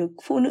ông mình hiểu được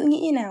phụ nữ nghĩ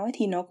như nào ấy,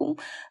 thì nó cũng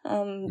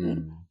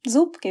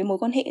giúp cái mối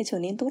quan hệ trở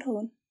nên tốt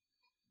hơn.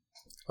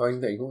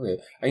 Anh thấy cũng thế.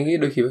 Anh nghĩ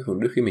đôi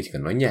khi mình chỉ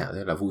cần nói nhảm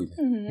thôi là vui.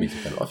 Mình chỉ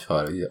cần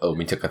offer là gì,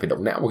 mình chẳng cần phải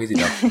động não một cái gì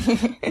đâu.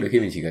 Đôi khi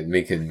mình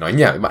chỉ nói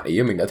nhảm với bạn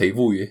ý mình đã thấy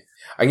vui ấy.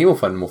 Anh nghĩ một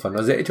phần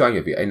nó dễ cho anh,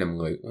 bởi vì anh là một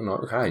người nói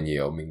khá là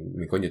nhiều,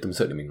 mình có nhiều tâm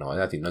sự để mình nói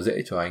ra thì nó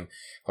dễ cho anh.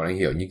 Còn anh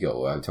hiểu như kiểu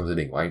trong gia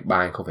đình của anh, ba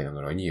anh không phải là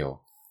người nói nhiều.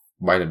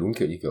 Ba anh là đúng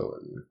kiểu như kiểu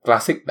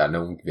classic đàn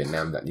ông Việt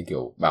Nam, dạng như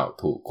kiểu bảo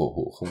thủ, cổ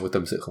hủ, không có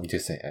tâm sự, không chia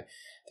sẻ.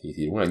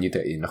 Thì đúng là như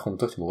thế thì nó không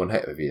tốt cho mối quan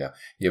hệ, bởi vì là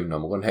nhiều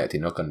mối quan hệ thì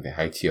nó cần phải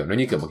hai chiều, nó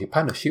như kiểu một cái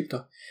partnership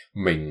thôi.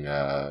 Mình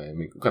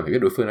cũng cần phải biết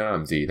đối phương đang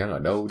làm gì, đang ở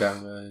đâu, đang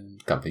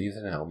cảm thấy như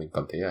thế nào, mình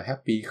cảm thấy là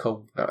happy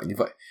không, là như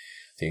vậy.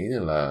 Thì nghĩ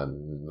là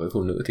với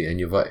phụ nữ thì là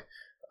như vậy.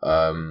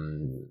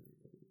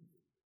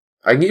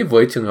 Anh nghĩ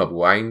với trường hợp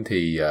của anh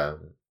thì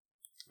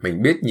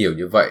mình biết nhiều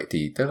như vậy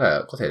thì tức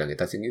là có thể là người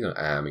ta sẽ nghĩ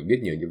rằng mình biết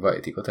nhiều như vậy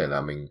thì có thể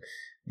là mình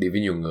đi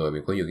với nhiều người,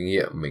 mình có nhiều kinh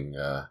nghiệm,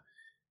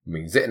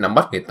 mình dễ nắm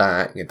bắt người ta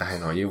ấy. Người ta hay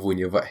nói như vui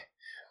như vậy.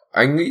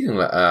 Anh nghĩ rằng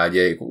là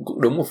vậy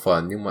cũng đúng một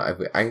phần, nhưng mà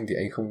với anh thì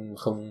anh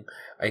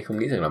không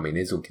nghĩ rằng là mình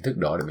nên dùng kiến thức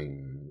đó để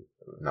mình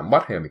nắm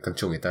bắt hay là mình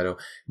control người ta đâu,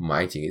 mà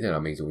anh chỉ nghĩ rằng là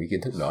mình dùng cái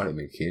kiến thức đó để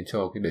mình khiến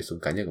cho cái đời sống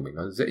cá nhân của mình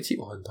nó dễ chịu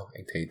hơn thôi.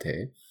 Anh thấy thế.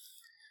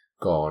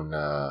 Còn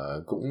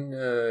cũng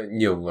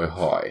nhiều người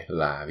hỏi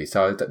là vì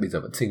sao tận bây giờ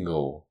vẫn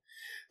single,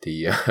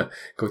 thì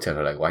câu trả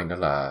lời của anh đó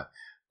là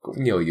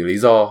cũng nhiều lý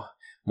do.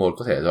 Một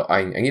có thể là do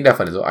anh nghĩ đa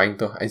phần là do anh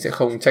thôi, anh sẽ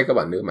không trách các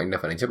bạn nữ, mà anh đa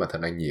phần anh trách bản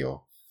thân anh nhiều.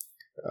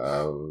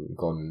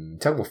 Còn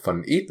chắc một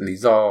phần ít lý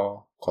do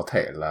có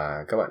thể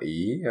là các bạn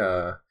ý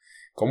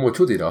có một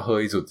chút gì đó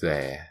hơi rụt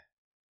rè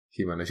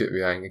khi mà nói chuyện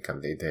với anh cảm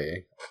thấy thế.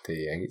 Thì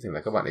anh nghĩ rằng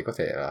là các bạn ấy có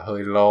thể là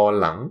hơi lo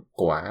lắng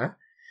quá,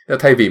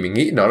 thay vì mình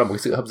nghĩ nó là một cái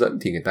sự hấp dẫn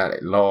thì người ta lại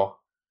lo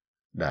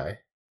đấy.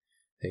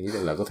 Thì nghĩ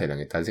rằng là có thể là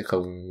người ta sẽ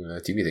không,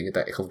 chính vì thế người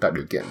ta lại không tạo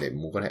điều kiện để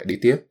mối quan hệ đi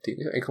tiếp. Thì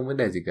anh không vấn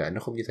đề gì cả, nó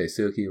không như thời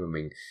xưa khi mà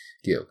mình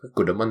kiểu các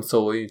cổ đấm ăn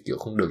xôi, kiểu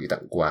không được thì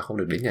tặng quà, không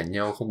được đến nhà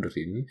nhau, không được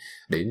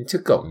đến trước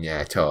cổng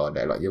nhà chờ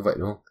đại loại như vậy,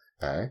 đúng không?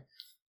 Đấy,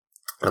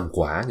 làm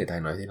quá, người ta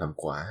nói thế, làm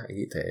quá, anh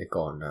nghĩ thế.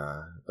 Còn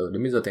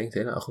đến bây giờ thì anh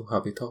thấy là không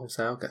hợp thì thôi, không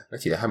sao cả, nó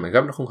chỉ là hai mảnh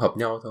ghép nó không hợp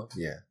nhau thôi.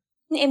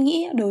 Nhưng em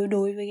nghĩ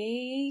đối với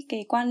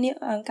cái quan niệm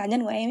cá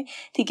nhân của em ấy,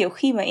 thì kiểu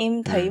khi mà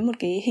em thấy một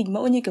cái hình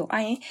mẫu như kiểu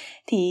anh ấy,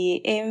 thì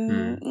em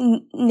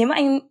nếu mà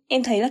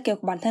em thấy là kiểu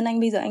bản thân anh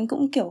bây giờ anh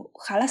cũng kiểu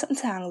khá là sẵn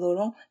sàng rồi,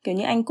 đúng không? Kiểu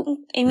như anh cũng,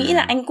 em nghĩ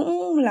là anh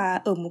cũng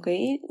là ở một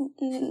cái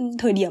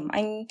thời điểm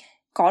anh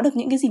có được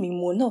những cái gì mình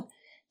muốn rồi.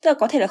 Tức là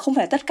có thể là không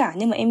phải là tất cả,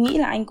 nhưng mà em nghĩ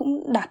là anh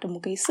cũng đạt được một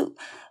cái sự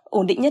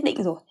ổn định nhất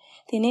định rồi.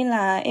 Thế nên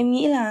là em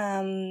nghĩ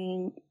là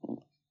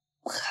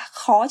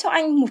khó cho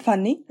anh một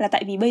phần ấy là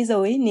tại vì bây giờ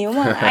ấy, nếu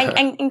mà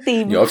anh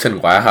tìm nhiều option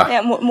quá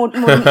hả?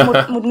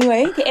 một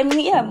người ấy, thì em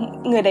nghĩ là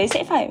người đấy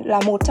sẽ phải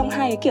là một trong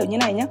hai cái kiểu như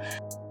này nhá.